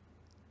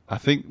 I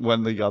think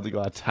when the other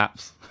guy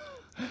taps.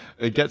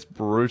 It gets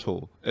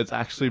brutal. It's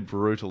actually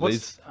brutal.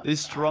 These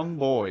strong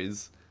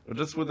boys are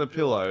just with a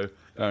pillow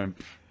going.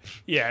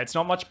 Yeah, it's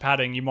not much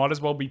padding. You might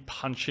as well be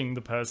punching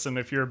the person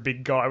if you're a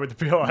big guy with a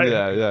pillow.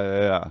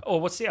 Yeah.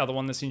 Or what's the other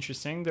one that's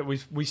interesting that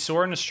we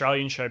saw an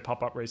Australian show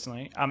pop up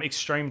recently?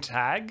 Extreme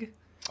Tag.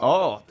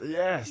 Oh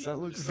yes, that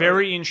looks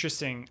very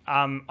interesting.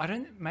 I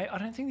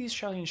don't think the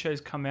Australian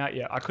show's come out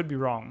yet. I could be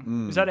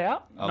wrong. Is that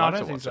out? No, I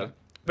don't think so.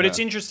 But it's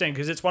interesting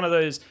because it's one of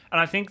those, and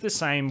I think the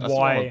same That's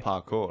why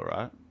parkour,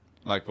 right?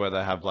 Like where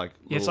they have like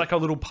it's like a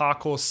little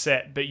parkour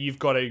set, but you've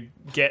got to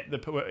get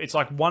it's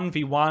like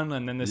 1v1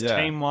 and then there's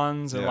team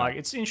ones and like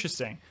it's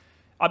interesting.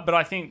 But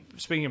I think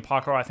speaking of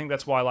parkour, I think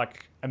that's why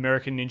like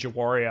American Ninja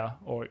Warrior,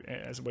 or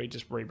as we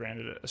just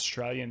rebranded it,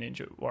 Australian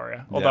Ninja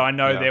Warrior. Although I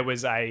know there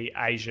was a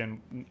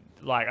Asian,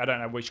 like I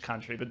don't know which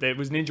country, but there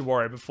was Ninja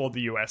Warrior before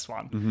the US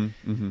one.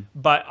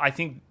 But I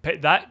think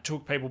that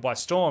took people by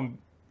storm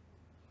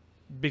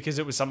because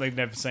it was something they'd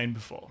never seen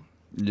before.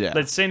 Yeah,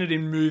 they'd seen it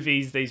in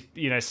movies, these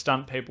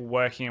stunt people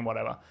working and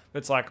whatever. But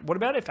it's like, what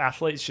about if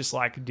athletes just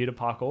like did a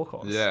parkour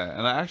course? Yeah,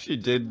 and I actually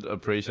did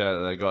appreciate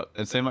that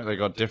it seemed like they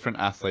got different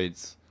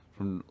athletes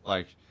from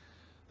like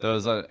there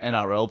was an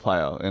NRL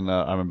player in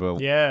I remember.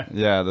 Yeah,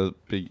 the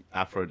big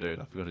Afro dude.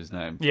 I forgot his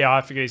name. Yeah,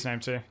 I forget his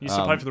name too. He used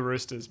to play for the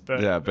Roosters,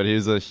 but but he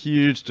was a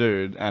huge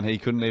dude, and he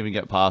couldn't even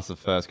get past the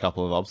first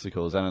couple of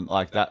obstacles, and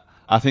like that.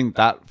 I think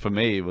that for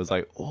me was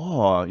like,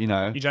 you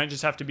don't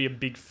just have to be a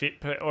big fit,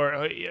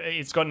 or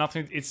it's got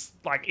nothing. It's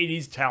like it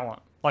is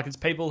talent. Like it's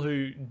people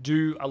who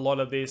do a lot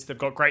of this. They've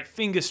got great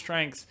finger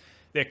strength.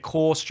 Their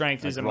core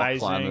strength is amazing.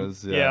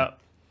 Climbers, yeah.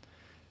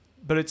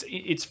 But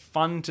it's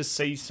fun to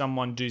see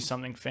someone do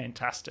something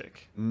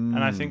fantastic,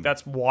 and I think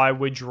that's why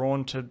we're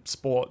drawn to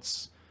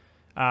sports.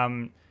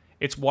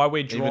 It's why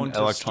we're drawn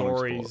to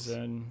stories, sports.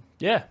 And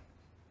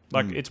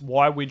it's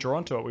why we're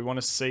drawn to it. We want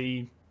to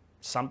see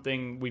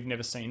something we've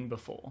never seen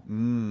before.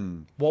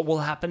 What will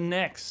happen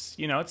next?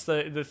 It's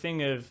the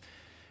thing of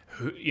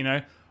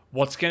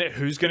who's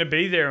gonna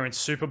be there in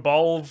Super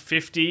Bowl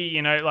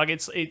 50. Like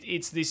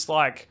it's this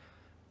like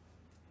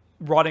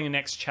writing a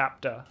next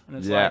chapter, and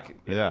it's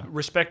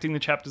respecting the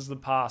chapters of the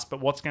past, but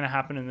what's going to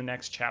happen in the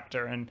next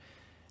chapter. And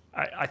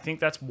I think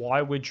that's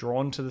why we're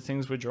drawn to the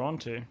things we're drawn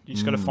to. You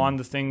just got to find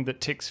the thing that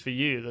ticks for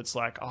you. That's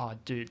like, oh,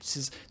 dude,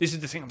 this is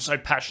the thing I'm so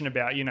passionate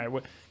about.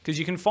 Because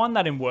you can find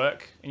that in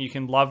work and you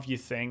can love your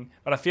thing,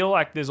 but I feel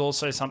like there's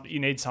also you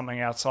need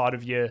something outside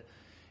of your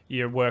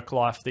work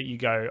life that you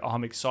go, oh,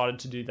 I'm excited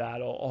to do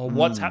that, or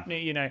what's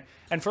happening.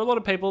 And for a lot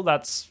of people,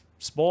 that's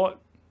sport.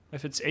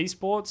 If it's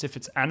esports, if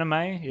it's anime,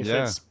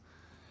 it's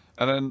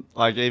and then,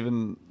 like,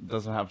 even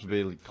doesn't have to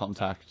be like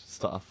contact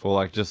stuff or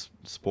like just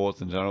sports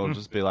in general.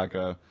 Just be like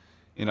I've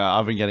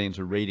been getting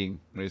into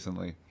reading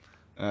recently,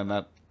 and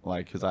that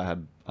like because I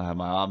had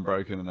my arm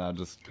broken and I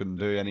just couldn't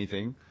do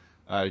anything.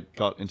 I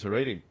got into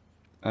reading,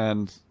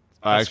 and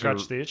I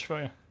scratched the itch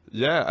for you.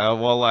 Yeah, I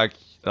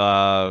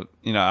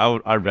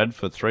read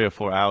for 3 or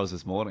 4 hours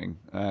this morning,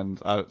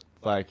 and I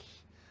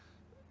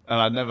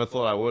never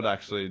thought I would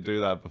actually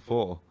do that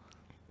before.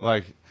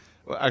 Like,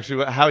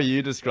 actually, how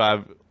you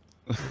describe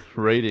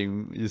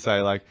reading, you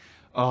say like,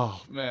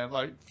 oh man,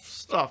 like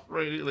stuff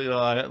really,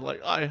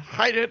 I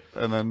hate it,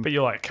 and then but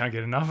you're like can't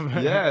get enough of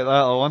it. Yeah,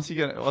 once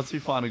you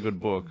find a good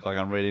book, like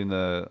I'm reading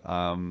the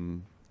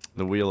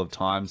Wheel of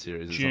Time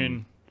series.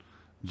 June.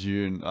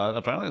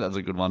 Apparently that's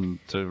a good one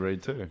to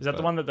read too. Is that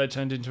the one that they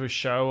turned into a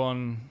show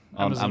on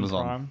Amazon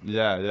Prime?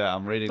 Yeah.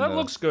 I'm reading. That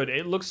looks good.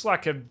 It looks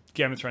like a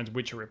Game of Thrones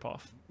Witcher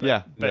ripoff.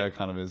 Yeah, it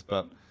kind of is.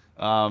 But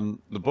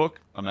the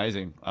book,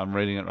 amazing. I'm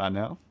reading it right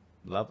now.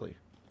 Lovely.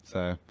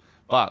 So,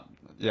 but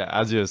yeah,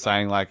 as you were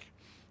saying, like,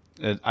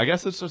 I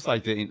guess it's just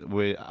like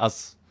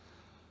as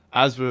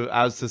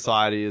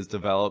society has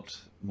developed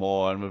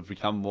more and we've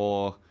become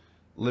more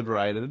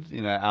liberated.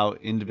 You know, our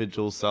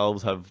individual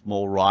selves have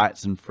more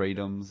rights and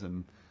freedoms,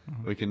 and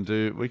we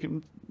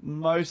can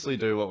mostly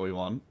do what we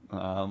want.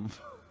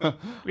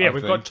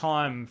 We've got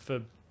time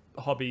for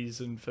hobbies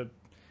and for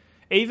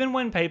even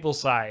when people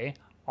say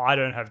I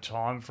don't have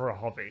time for a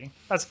hobby,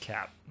 that's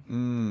cap.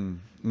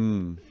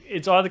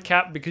 It's either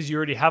cap because you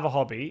already have a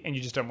hobby and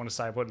you just don't want to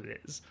say what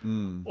it is,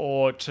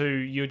 or two,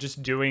 you're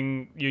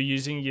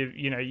using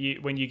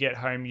your, when you get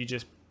home, you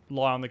just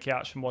lie on the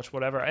couch and watch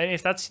whatever. And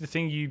if that's the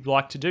thing you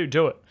like to do,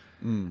 do it.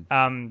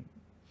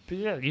 But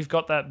yeah, you've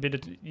got that bit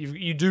of,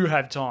 you do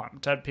have time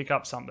to pick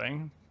up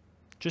something.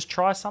 Just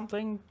try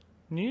something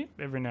new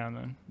every now and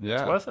then. Yeah.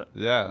 It's worth it.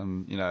 Yeah.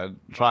 And, you know,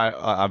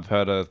 I've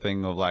heard a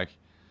thing of like,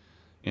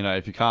 you know,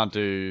 if you can't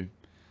do,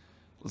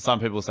 some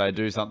people say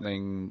do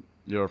something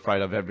you're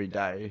afraid of every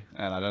day.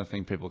 And I don't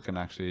think people can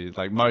actually,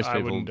 like most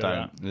people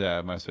don't.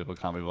 Yeah, most people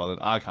can't be bothered.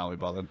 I can't be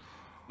bothered.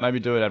 Maybe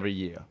do it every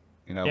year,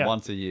 you know,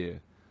 once a year.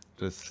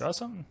 Just try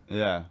something.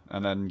 Yeah.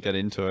 And then get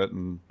into it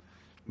and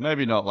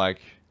maybe not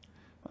like,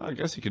 I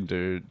guess you can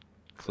do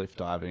cliff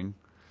diving.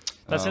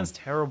 That sounds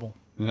terrible.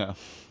 Yeah.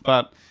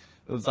 But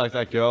it was like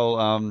that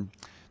girl,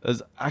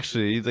 there's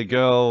actually the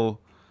girl,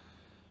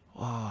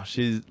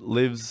 she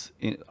lives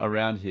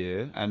around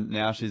here, and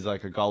now she's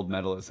like a gold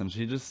medalist, and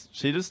she just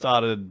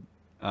started,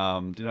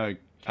 do you know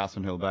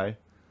Catherine Hill Bay?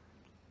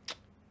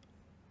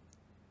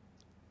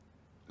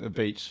 The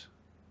beach.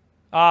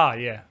 Ah,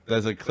 yeah.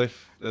 There's a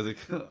cliff,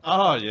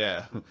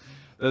 yeah.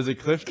 There's a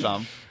cliff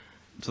jump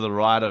to the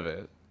right of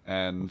it,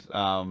 and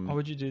why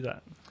would you do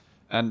that?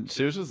 And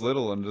she was just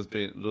little and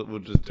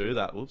would just do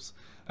that,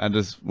 and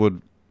just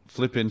would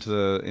flip into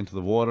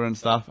the water and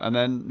stuff. And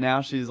then now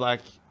she's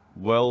like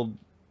gold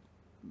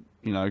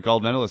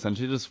medalist, and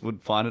she just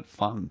would find it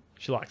fun.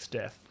 She likes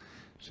death.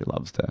 She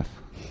loves death,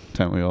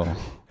 don't we all? I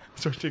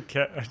was watching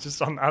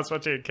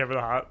a Kevin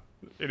Hart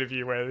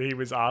interview where he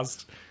was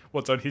asked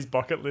what's on his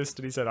bucket list,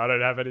 and he said, "I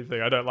don't have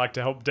anything. I don't like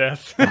to help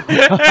death."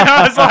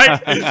 I was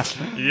like,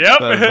 "Yep."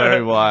 That's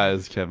very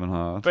wise, Kevin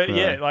Hart. But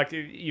yeah, like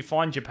you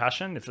find your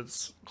passion. If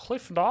it's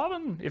cliff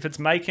diving, if it's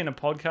making a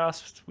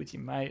podcast with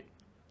your mate,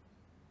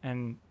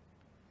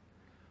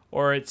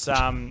 or it's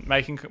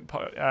making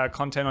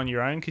content on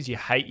your own because you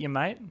hate your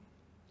mate.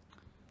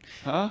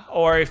 Huh?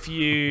 Or if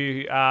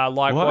you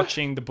like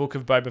watching the Book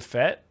of Boba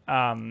Fett,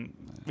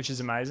 which is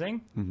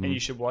amazing, and you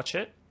should watch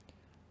it.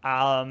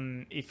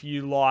 If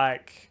you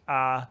like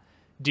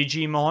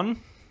Digimon.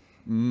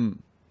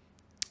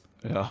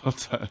 Yeah,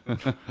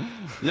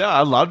 yeah,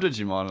 I love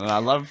Digimon, and I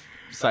love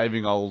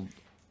saving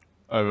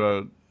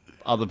over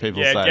other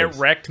people's saves. Get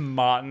wrecked,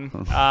 Martin.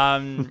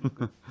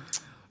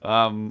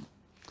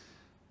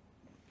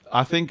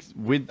 I think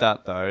with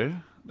that though,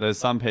 there's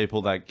some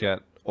people that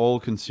get all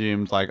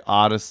consumed, like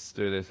artists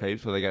do this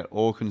heaps, where they get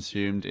all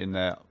consumed in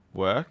their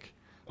work,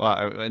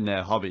 in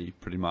their hobby,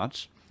 pretty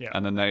much. Yeah.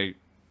 And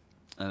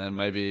then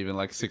maybe even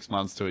like 6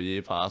 months to a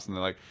year pass, and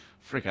they're like,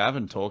 "Frick, I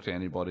haven't talked to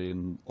anybody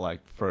in like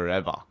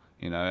forever,"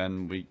 you know.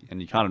 And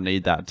you kind of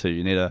need that too.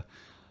 You need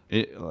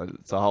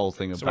it's a whole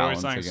thing of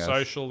balance. So what we're saying,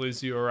 social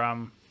is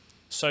your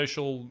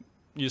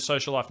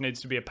social life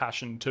needs to be a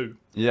passion too.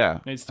 Yeah,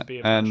 it needs to be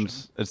a passion.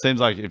 And it seems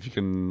like if you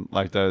can,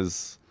 like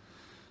those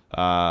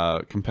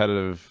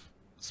competitive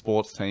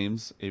sports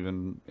teams,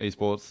 even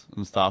esports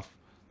and stuff,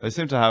 they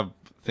seem to have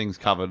things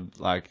covered.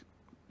 Like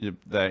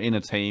they're in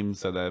a team,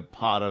 so they're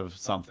part of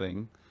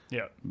something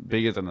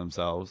bigger than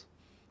themselves,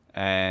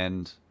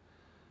 and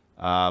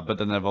but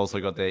then they've also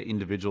got their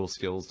individual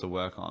skills to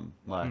work on,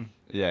 like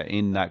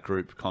in that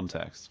group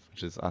context,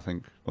 which is I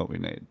think what we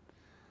need.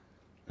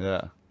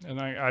 Yeah.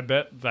 And I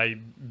bet they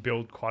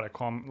build quite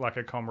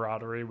a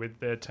camaraderie with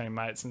their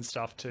teammates and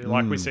stuff too,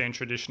 like we see in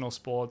traditional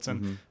sports.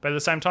 And but at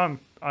the same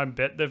time, I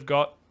bet they've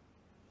got,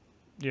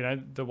 you know,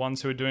 the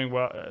ones who are doing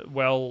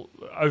well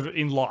over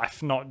in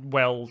life, not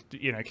well,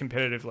 you know,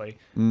 competitively,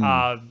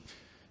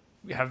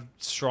 have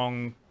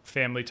strong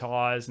family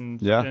ties and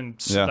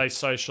they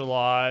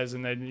socialize,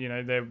 and then, you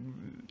know,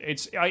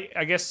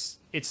 I guess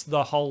it's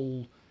the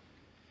whole.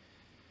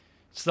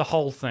 It's the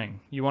whole thing.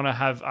 You want to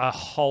have a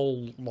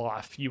whole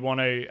life. You want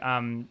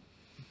to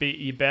be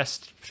your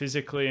best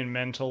physically and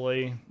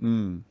mentally.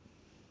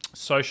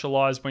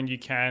 Socialize when you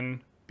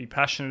can. Be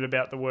passionate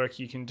about the work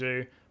you can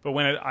do. But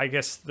when I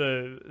guess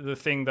the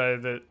thing though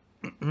that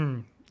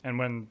and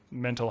when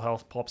mental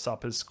health pops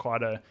up as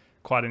quite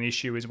an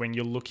issue is when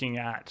you're looking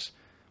at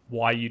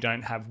why you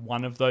don't have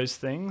one of those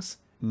things,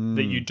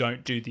 that you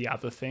don't do the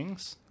other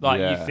things.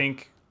 Like you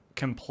think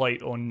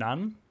complete or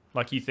none.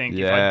 Like you think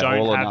if I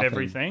don't have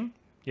everything.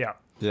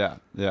 Yeah.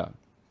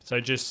 So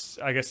just,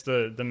 I guess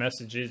the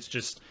message is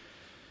just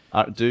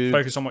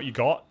focus on what you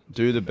got.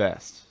 Do the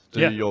best.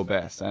 Do your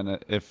best. And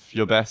if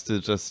your best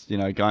is just, you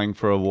know, going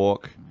for a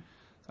walk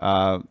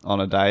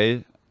on a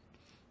day,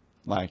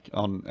 like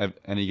on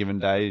any given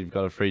day, you've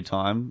got a free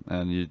time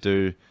and you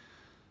do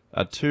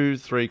a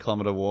 2-3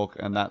 kilometer walk,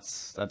 and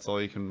that's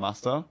all you can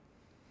muster.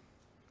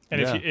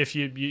 And if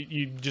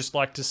you just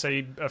like to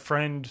see a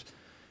friend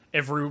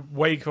every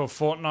week or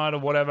fortnight or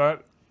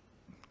whatever,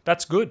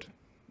 that's good.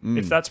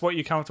 If that's what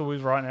you're comfortable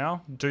with right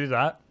now, do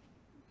that.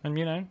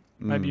 And,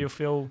 maybe you'll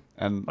feel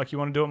like you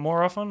want to do it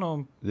more often.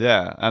 Or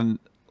Yeah, and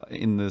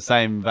in the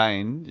same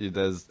vein,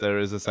 there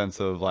is a sense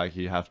of like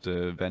you have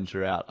to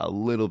venture out a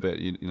little bit.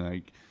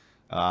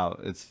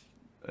 It's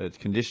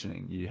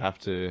conditioning. You have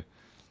to.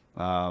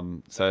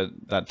 So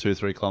that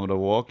 2-3 kilometer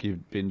walk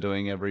you've been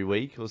doing every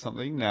week or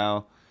something,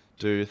 now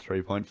do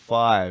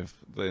 3.5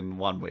 in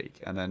 1 week,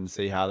 and then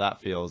see how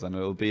that feels. And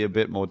it'll be a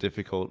bit more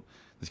difficult.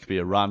 This could be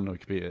a run, or it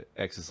could be an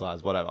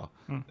exercise, whatever.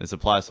 This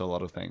applies to a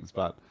lot of things,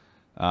 but.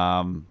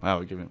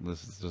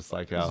 This is just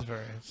like our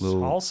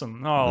little,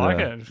 wholesome. Oh, I like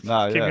it.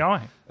 Keep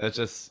going. It's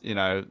just,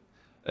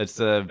 it's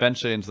a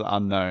venture into the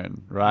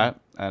unknown, right?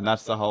 And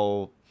that's the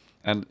whole,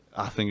 and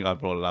I think I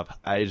brought it up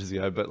ages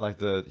ago, but like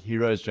the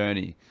hero's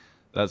journey,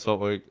 that's what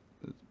we're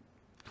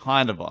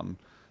kind of on.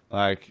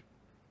 Like,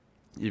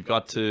 you've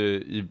got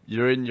to,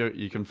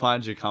 you can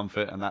find your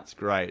comfort, and that's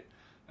great.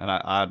 And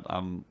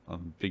I'm a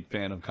big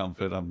fan of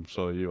comfort. I'm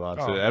sure you are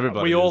too.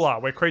 Everybody. We all are.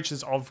 We're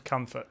creatures of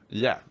comfort.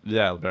 Yeah,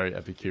 very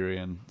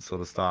Epicurean sort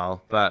of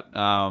style. But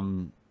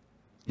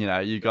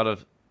you got to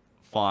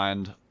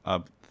find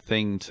a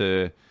thing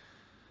to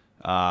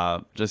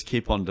just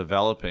keep on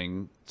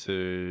developing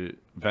to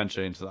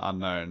venture into the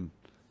unknown.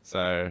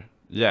 So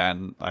yeah,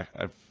 and like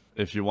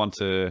if you want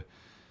to,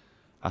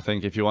 I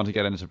think if you want to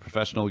get into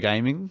professional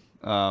gaming,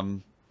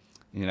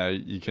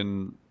 you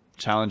can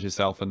challenge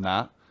yourself in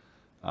that.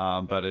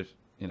 But if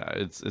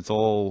it's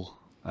all,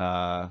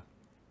 I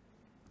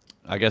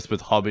guess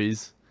with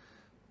hobbies,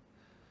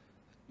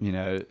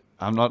 I'm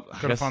not.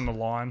 Got to find the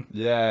line.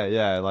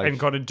 Yeah, like, and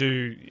got to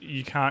do.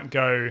 You can't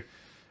go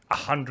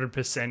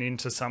 100%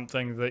 into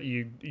something that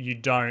you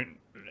don't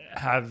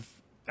have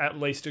at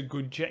least a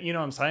good. You know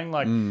what I'm saying?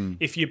 Like,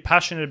 if you're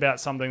passionate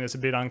about something that's a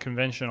bit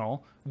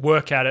unconventional,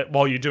 work at it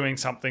while you're doing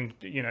something.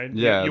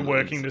 You're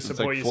working to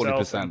support it's like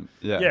yourself. 40%.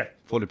 Yeah,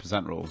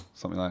 40% rule,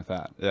 something like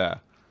that. Yeah.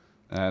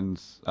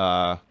 And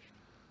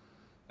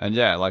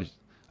yeah, like,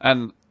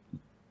 and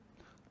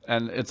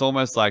it's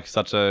almost like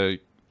such a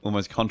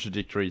almost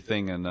contradictory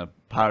thing and a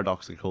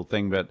paradoxical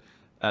thing, but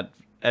at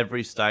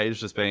every stage,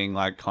 just being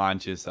like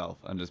kind to yourself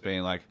and just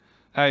being like,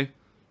 hey,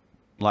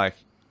 like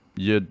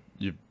you've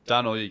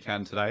done all you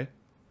can today.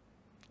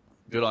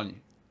 Good on you.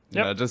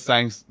 Yep. Just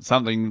saying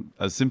something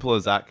as simple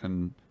as that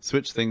can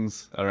switch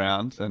things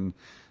around and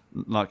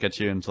not get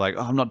you into like,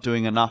 oh, I'm not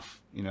doing enough.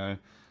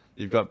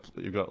 You've got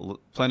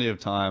plenty of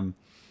time,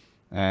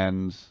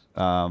 and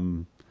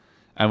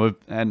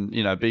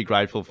be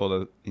grateful for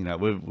the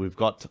we've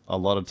got a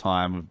lot of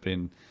time.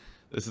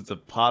 This is a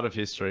part of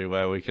history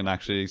where we can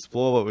actually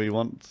explore what we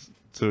want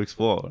to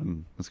explore,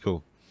 and it's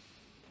cool.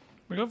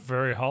 We got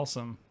very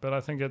wholesome, but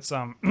I think it's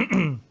I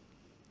think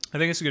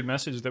it's a good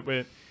message that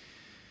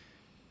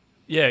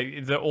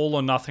the all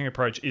or nothing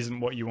approach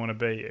isn't what you want to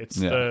be. It's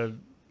the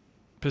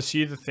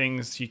pursue the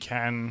things you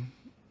can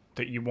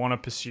that you want to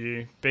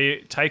pursue.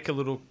 Take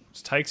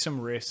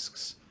some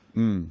risks,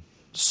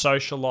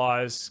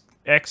 socialize,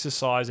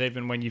 exercise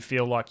even when you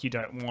feel like you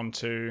don't want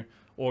to,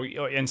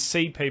 and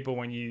see people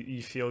when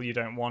you feel you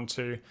don't want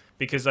to,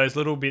 because those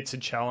little bits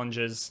of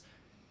challenges,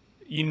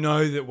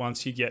 that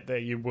once you get there,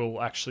 you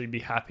will actually be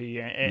happy.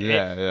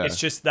 It's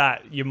just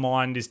that your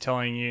mind is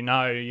telling you,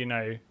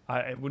 no,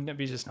 wouldn't it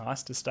be just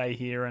nice to stay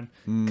here and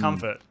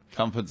comfort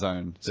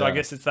zone. So I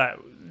guess it's that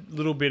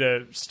little bit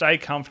of stay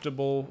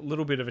comfortable,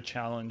 little bit of a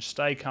challenge,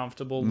 stay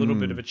comfortable, little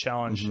bit of a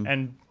challenge,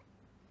 and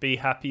be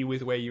happy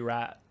with where you're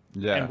at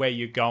and where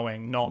you're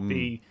going. Not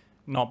be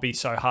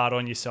so hard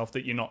on yourself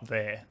that you're not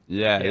there.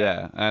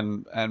 Yeah.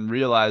 And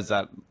realize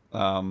that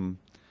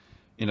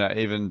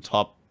even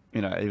top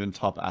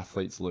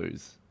athletes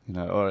lose,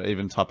 or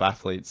even top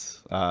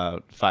athletes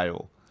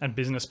fail, and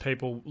business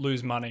people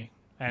lose money,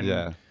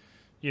 and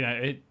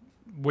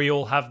we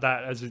all have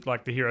that as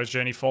like the hero's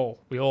journey fall.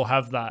 We all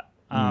have that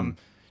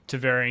to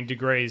varying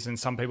degrees, and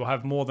some people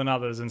have more than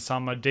others, and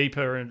some are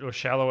deeper or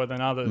shallower than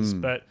others.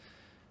 But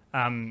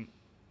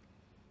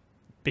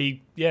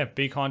be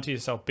kind to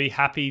yourself. Be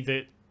happy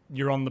that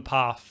you're on the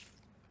path,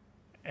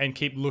 and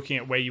keep looking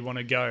at where you want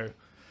to go.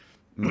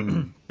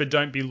 But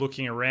don't be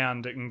looking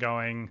around and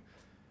going,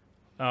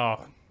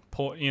 oh,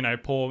 poor,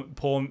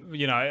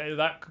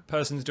 that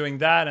person's doing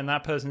that and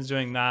that person's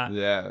doing that.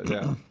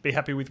 Yeah. Be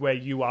happy with where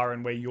you are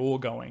and where you're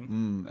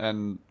going.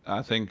 And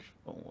I think,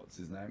 what's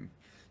his name?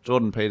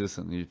 Jordan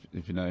Peterson,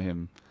 if you know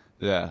him.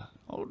 Yeah.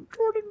 Oh,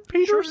 Jordan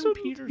Peterson.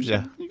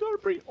 Yeah. You got to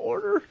bring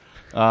order.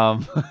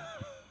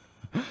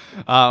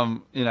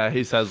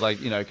 He says, like,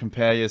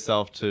 compare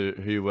yourself to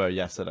who you were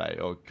yesterday,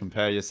 or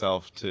compare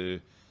yourself to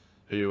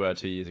who you were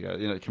 2 years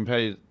ago.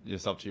 Compare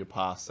yourself to your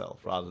past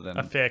self rather than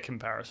a fair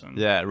comparison.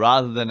 Yeah,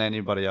 rather than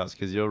anybody else,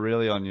 because you're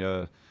really on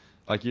your,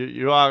 like,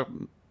 you are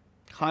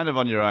kind of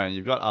on your own.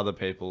 You've got other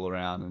people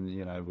around,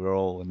 and we're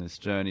all in this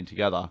journey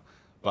together.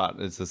 But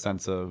it's a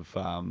sense of,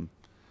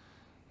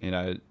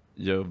 you're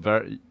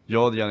the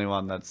only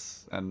one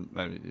that's, and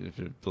maybe if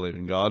you believe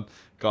in God,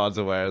 God's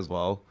aware as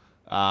well.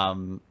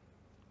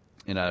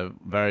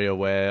 Very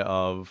aware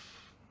of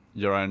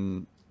your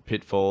own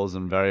pitfalls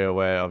and very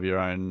aware of your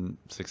own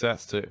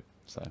success too.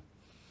 So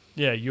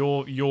yeah,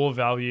 your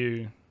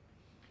value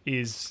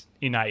is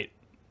innate.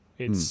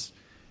 It's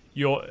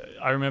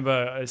I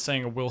remember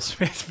seeing a Will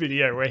Smith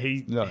video where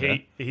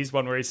he's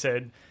one where he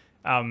said,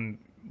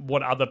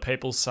 what other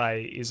people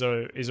say is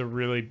a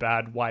really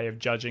bad way of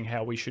judging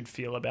how we should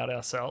feel about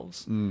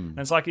ourselves. And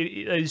it's like,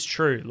 it is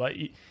true.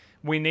 Like,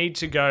 we need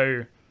to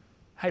go,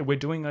 hey, we're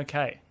doing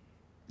okay.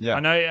 yeah, I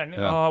know.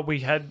 yeah. We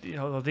had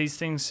these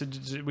things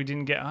we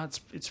didn't get.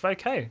 It's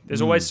okay.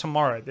 There's always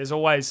tomorrow. There's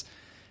always,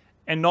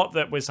 and not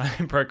that we're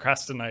saying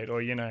procrastinate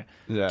or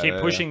keep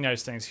pushing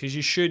those things, because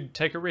you should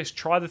take a risk.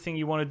 Try the thing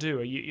you want to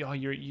do.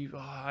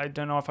 I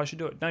don't know if I should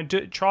do it. No,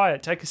 try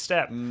it. Take a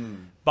step.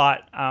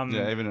 But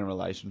even in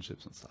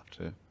relationships and stuff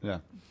too. Yeah,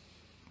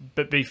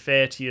 but be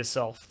fair to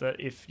yourself. That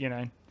if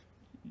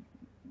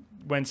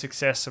when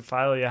success or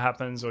failure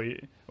happens, or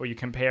you're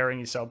comparing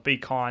yourself, be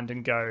kind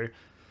and go,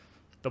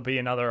 there'll be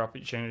another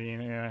opportunity,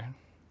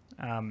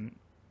 and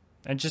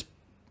just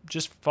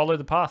follow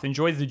the path,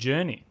 enjoy the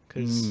journey,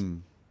 because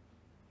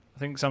I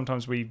think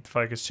sometimes we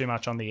focus too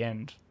much on the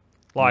end.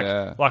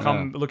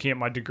 I'm looking at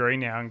my degree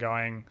now and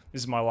going,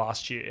 this is my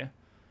last year.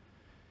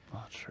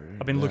 Oh, true.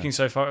 I've been looking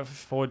so far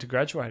forward to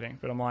graduating,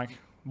 but I'm like,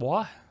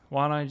 why?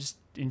 Why aren't I just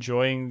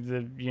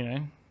enjoying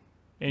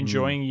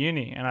enjoying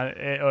uni? And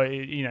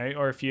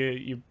or if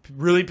you're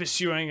really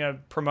pursuing a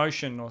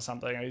promotion or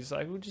something, I was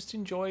like, well, just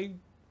enjoy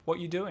what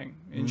you're doing,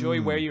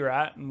 enjoy where you're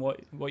at and what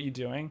you're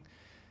doing,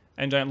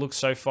 and don't look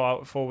so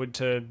far forward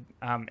to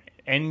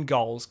end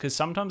goals, because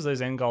sometimes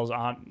those end goals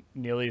aren't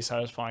nearly as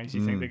satisfying as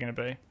you think they're going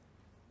to be.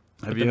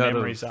 Have you heard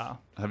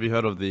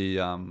of the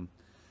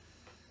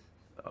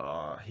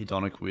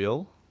hedonic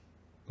wheel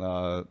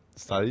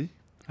study?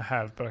 I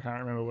have, but I can't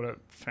remember what it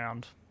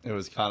found. It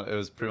was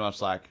pretty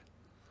much like,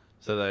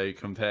 so they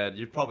compared,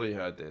 you've probably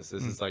heard this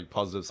is like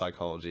positive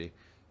psychology.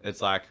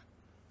 It's like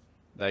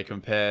they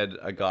compared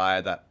a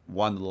guy that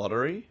won the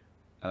lottery,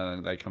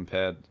 and they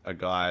compared a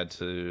guy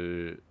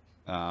to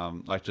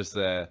like just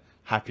their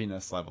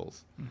happiness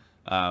levels.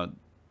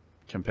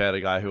 Compared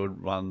a guy who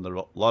had won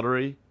the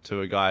lottery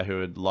to a guy who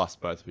had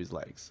lost both of his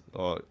legs,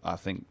 or I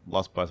think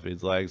lost both of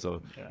his legs, or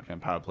became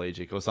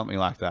paraplegic or something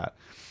like that.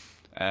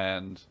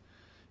 And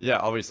yeah,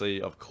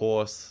 obviously, of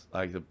course,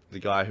 like the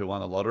guy who won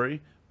the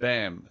lottery,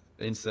 bam,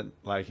 instant,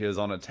 like he was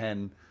on a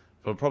 10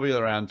 for probably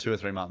around 2 or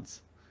 3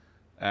 months.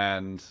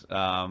 And he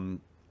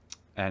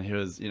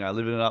was,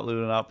 living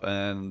it up,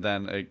 and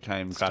then it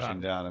came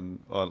crashing down, and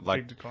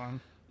big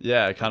decline.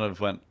 Yeah,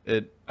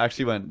 it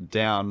actually went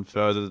down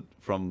further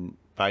from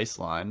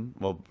baseline,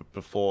 well,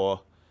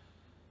 before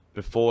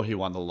he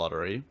won the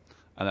lottery,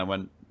 and then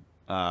went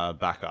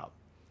back up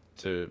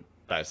to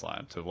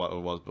baseline, to what it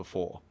was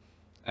before.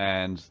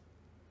 And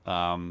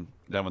then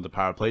with the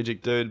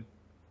paraplegic dude,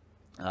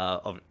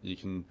 you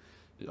can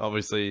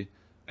obviously,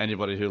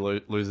 anybody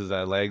who loses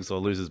their legs or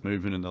loses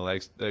movement in the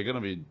legs, they're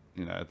gonna be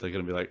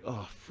like,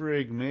 oh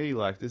frig me,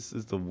 like this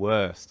is the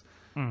worst.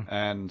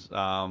 And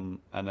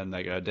then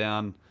they go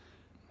down,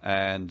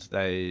 and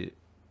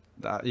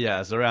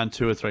it's around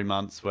 2 or 3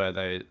 months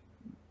where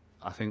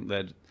I think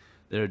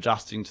they're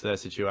adjusting to their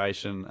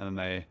situation, and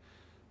they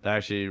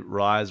actually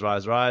rise,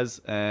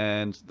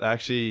 and I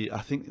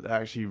think they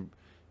actually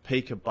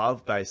peak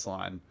above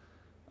baseline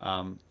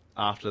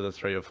after the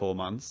 3 or 4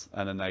 months,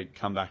 and then they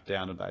come back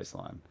down to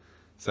baseline.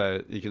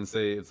 So you can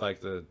see it's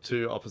like the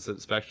two opposite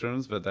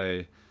spectrums, but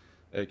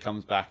it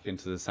comes back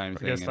into the same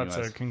thing. I guess that's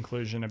a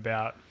conclusion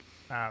about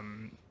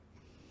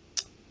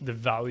the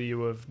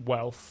value of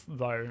wealth,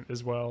 though,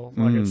 as well.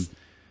 Like it's,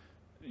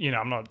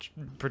 I'm not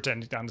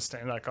pretending to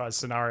understand that guy's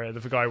scenario,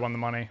 the guy who won the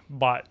money,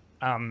 but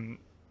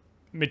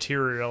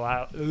material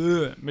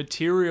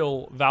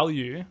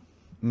value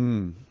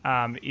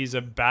is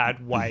a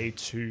bad way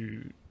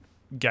to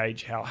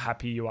gauge how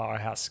happy you are,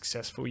 how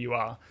successful you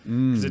are,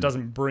 because it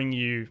doesn't bring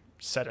you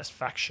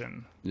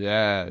satisfaction.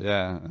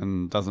 Yeah,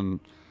 and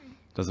doesn't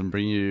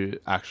bring you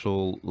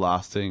actual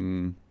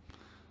lasting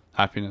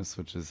happiness,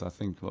 which is, I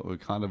think, what we're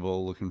kind of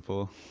all looking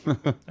for.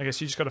 I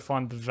guess you just got to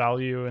find the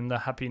value and the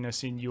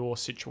happiness in your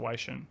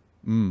situation,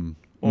 and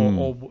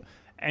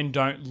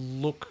don't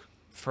look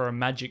for a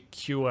magic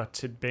cure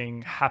to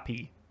being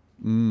happy.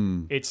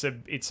 It's a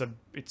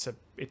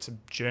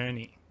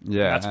journey.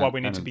 Yeah, that's why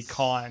we need to be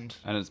kind.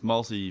 And it's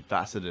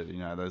multifaceted.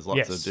 There's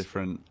lots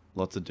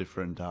of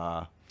different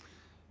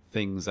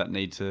things that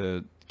need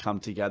to come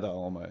together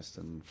almost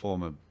and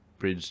form a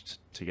bridge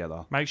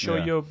together. Make sure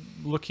you're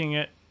looking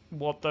at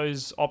what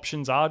those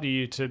options are to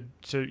you to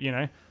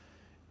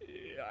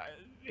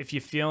if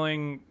you're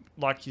feeling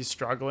like you're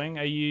struggling,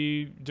 are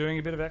you doing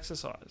a bit of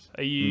exercise?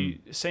 Are you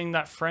seeing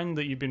that friend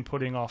that you've been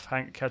putting off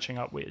catching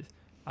up with?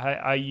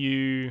 Are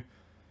you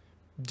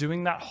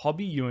doing that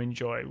hobby you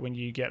enjoy when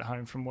you get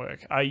home from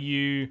work?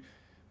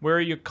 Where are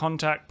your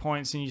contact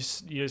points in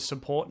your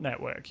support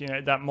network?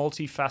 That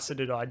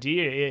multifaceted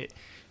idea.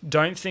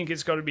 Don't think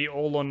it's got to be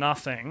all or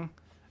nothing.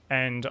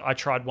 And I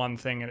tried one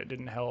thing and it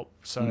didn't help.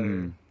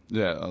 So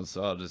yeah,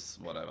 so I'll just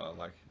whatever.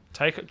 Like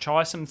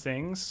try some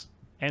things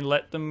and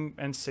let them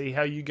and see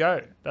how you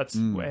go. That's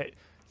where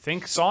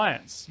think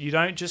science. You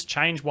don't just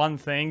change one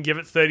thing, give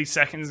it 30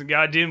 seconds and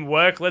go, it didn't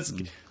work. Let's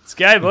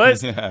go,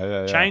 boys.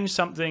 Change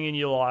something in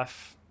your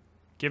life.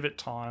 Give it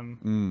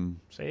time.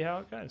 See how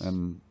it goes.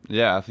 And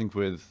yeah, I think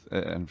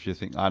and if you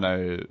think, I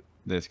know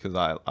this because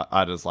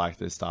I just like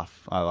this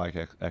stuff. I like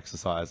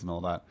exercise and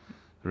all that.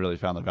 I really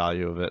found the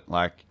value of it.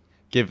 Like,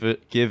 give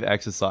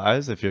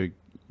exercise if you're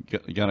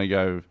gonna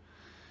go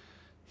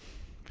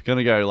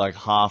like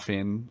half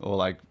in or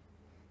like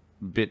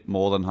a bit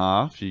more than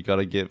half. You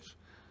gotta give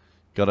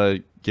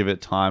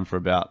it time for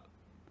about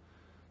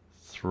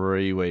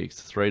 3 weeks,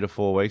 3 to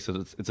 4 weeks.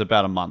 It's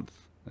about a month.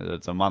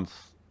 It's a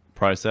month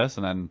process,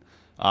 and then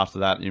after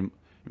that, you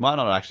might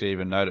not actually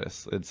even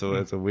notice. It's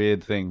a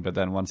weird thing, but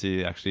then once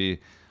you actually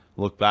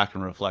look back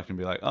and reflect and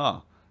be like,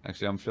 oh,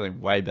 actually, I'm feeling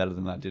way better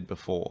than I did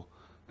before,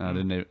 and I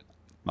didn't even,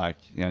 like,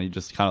 you know, you're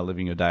just kind of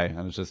living your day,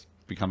 and it's just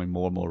becoming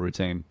more and more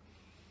routine.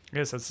 I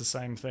guess that's the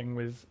same thing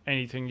with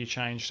anything you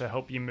change to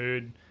help your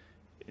mood.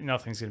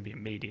 Nothing's going to be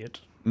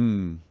immediate,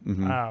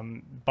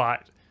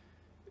 but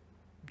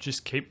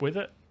just keep with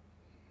it.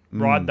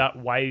 Ride that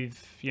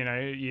wave, you know,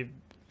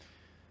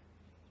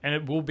 and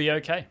it will be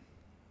okay.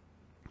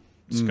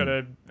 Just got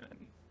to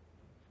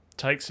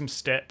take some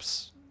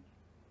steps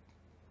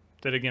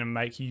that are going to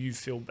make you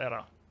feel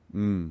better.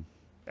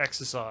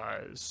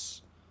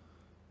 Exercise,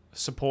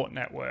 support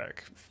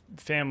network,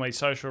 family,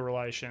 social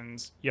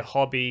relations, your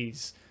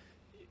hobbies.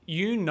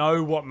 You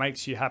know what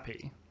makes you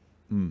happy.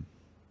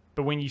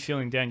 But when you're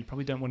feeling down, you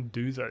probably don't want to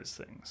do those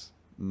things.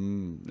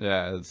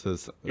 Yeah, it's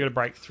just, you got to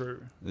break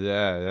through.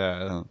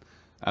 Yeah.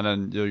 And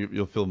then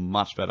you'll feel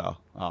much better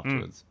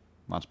afterwards.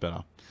 Much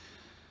better.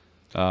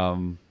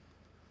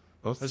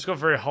 It's got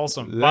very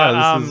wholesome.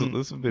 Yeah, but,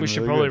 this has been we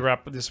should really probably good.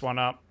 wrap this one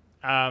up.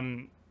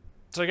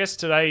 So I guess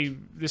today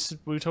we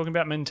were talking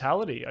about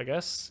mentality, I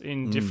guess,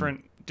 in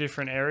different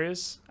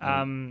areas.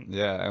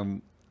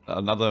 And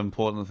another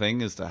important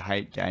thing is to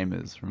hate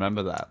gamers.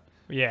 Remember that.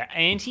 Yeah,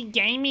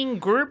 anti-gaming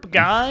group,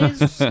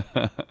 guys.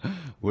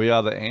 We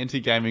are the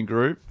anti-gaming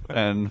group,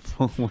 and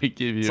we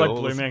give you it's like all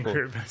Blue the Man support.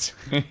 Group.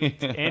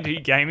 It's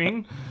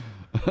anti-gaming.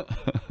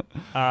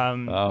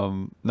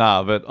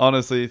 But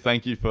honestly,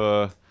 thank you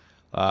for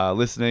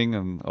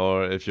listening,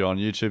 or if you're on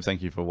YouTube,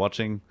 thank you for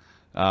watching.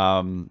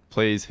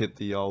 Please hit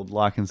the old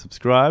like and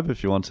subscribe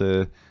if you want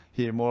to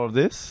hear more of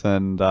this,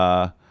 and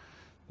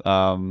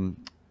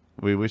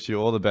we wish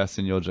you all the best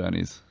in your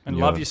journeys. And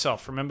love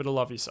yourself. Remember to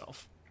love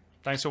yourself.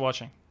 Thanks for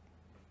watching.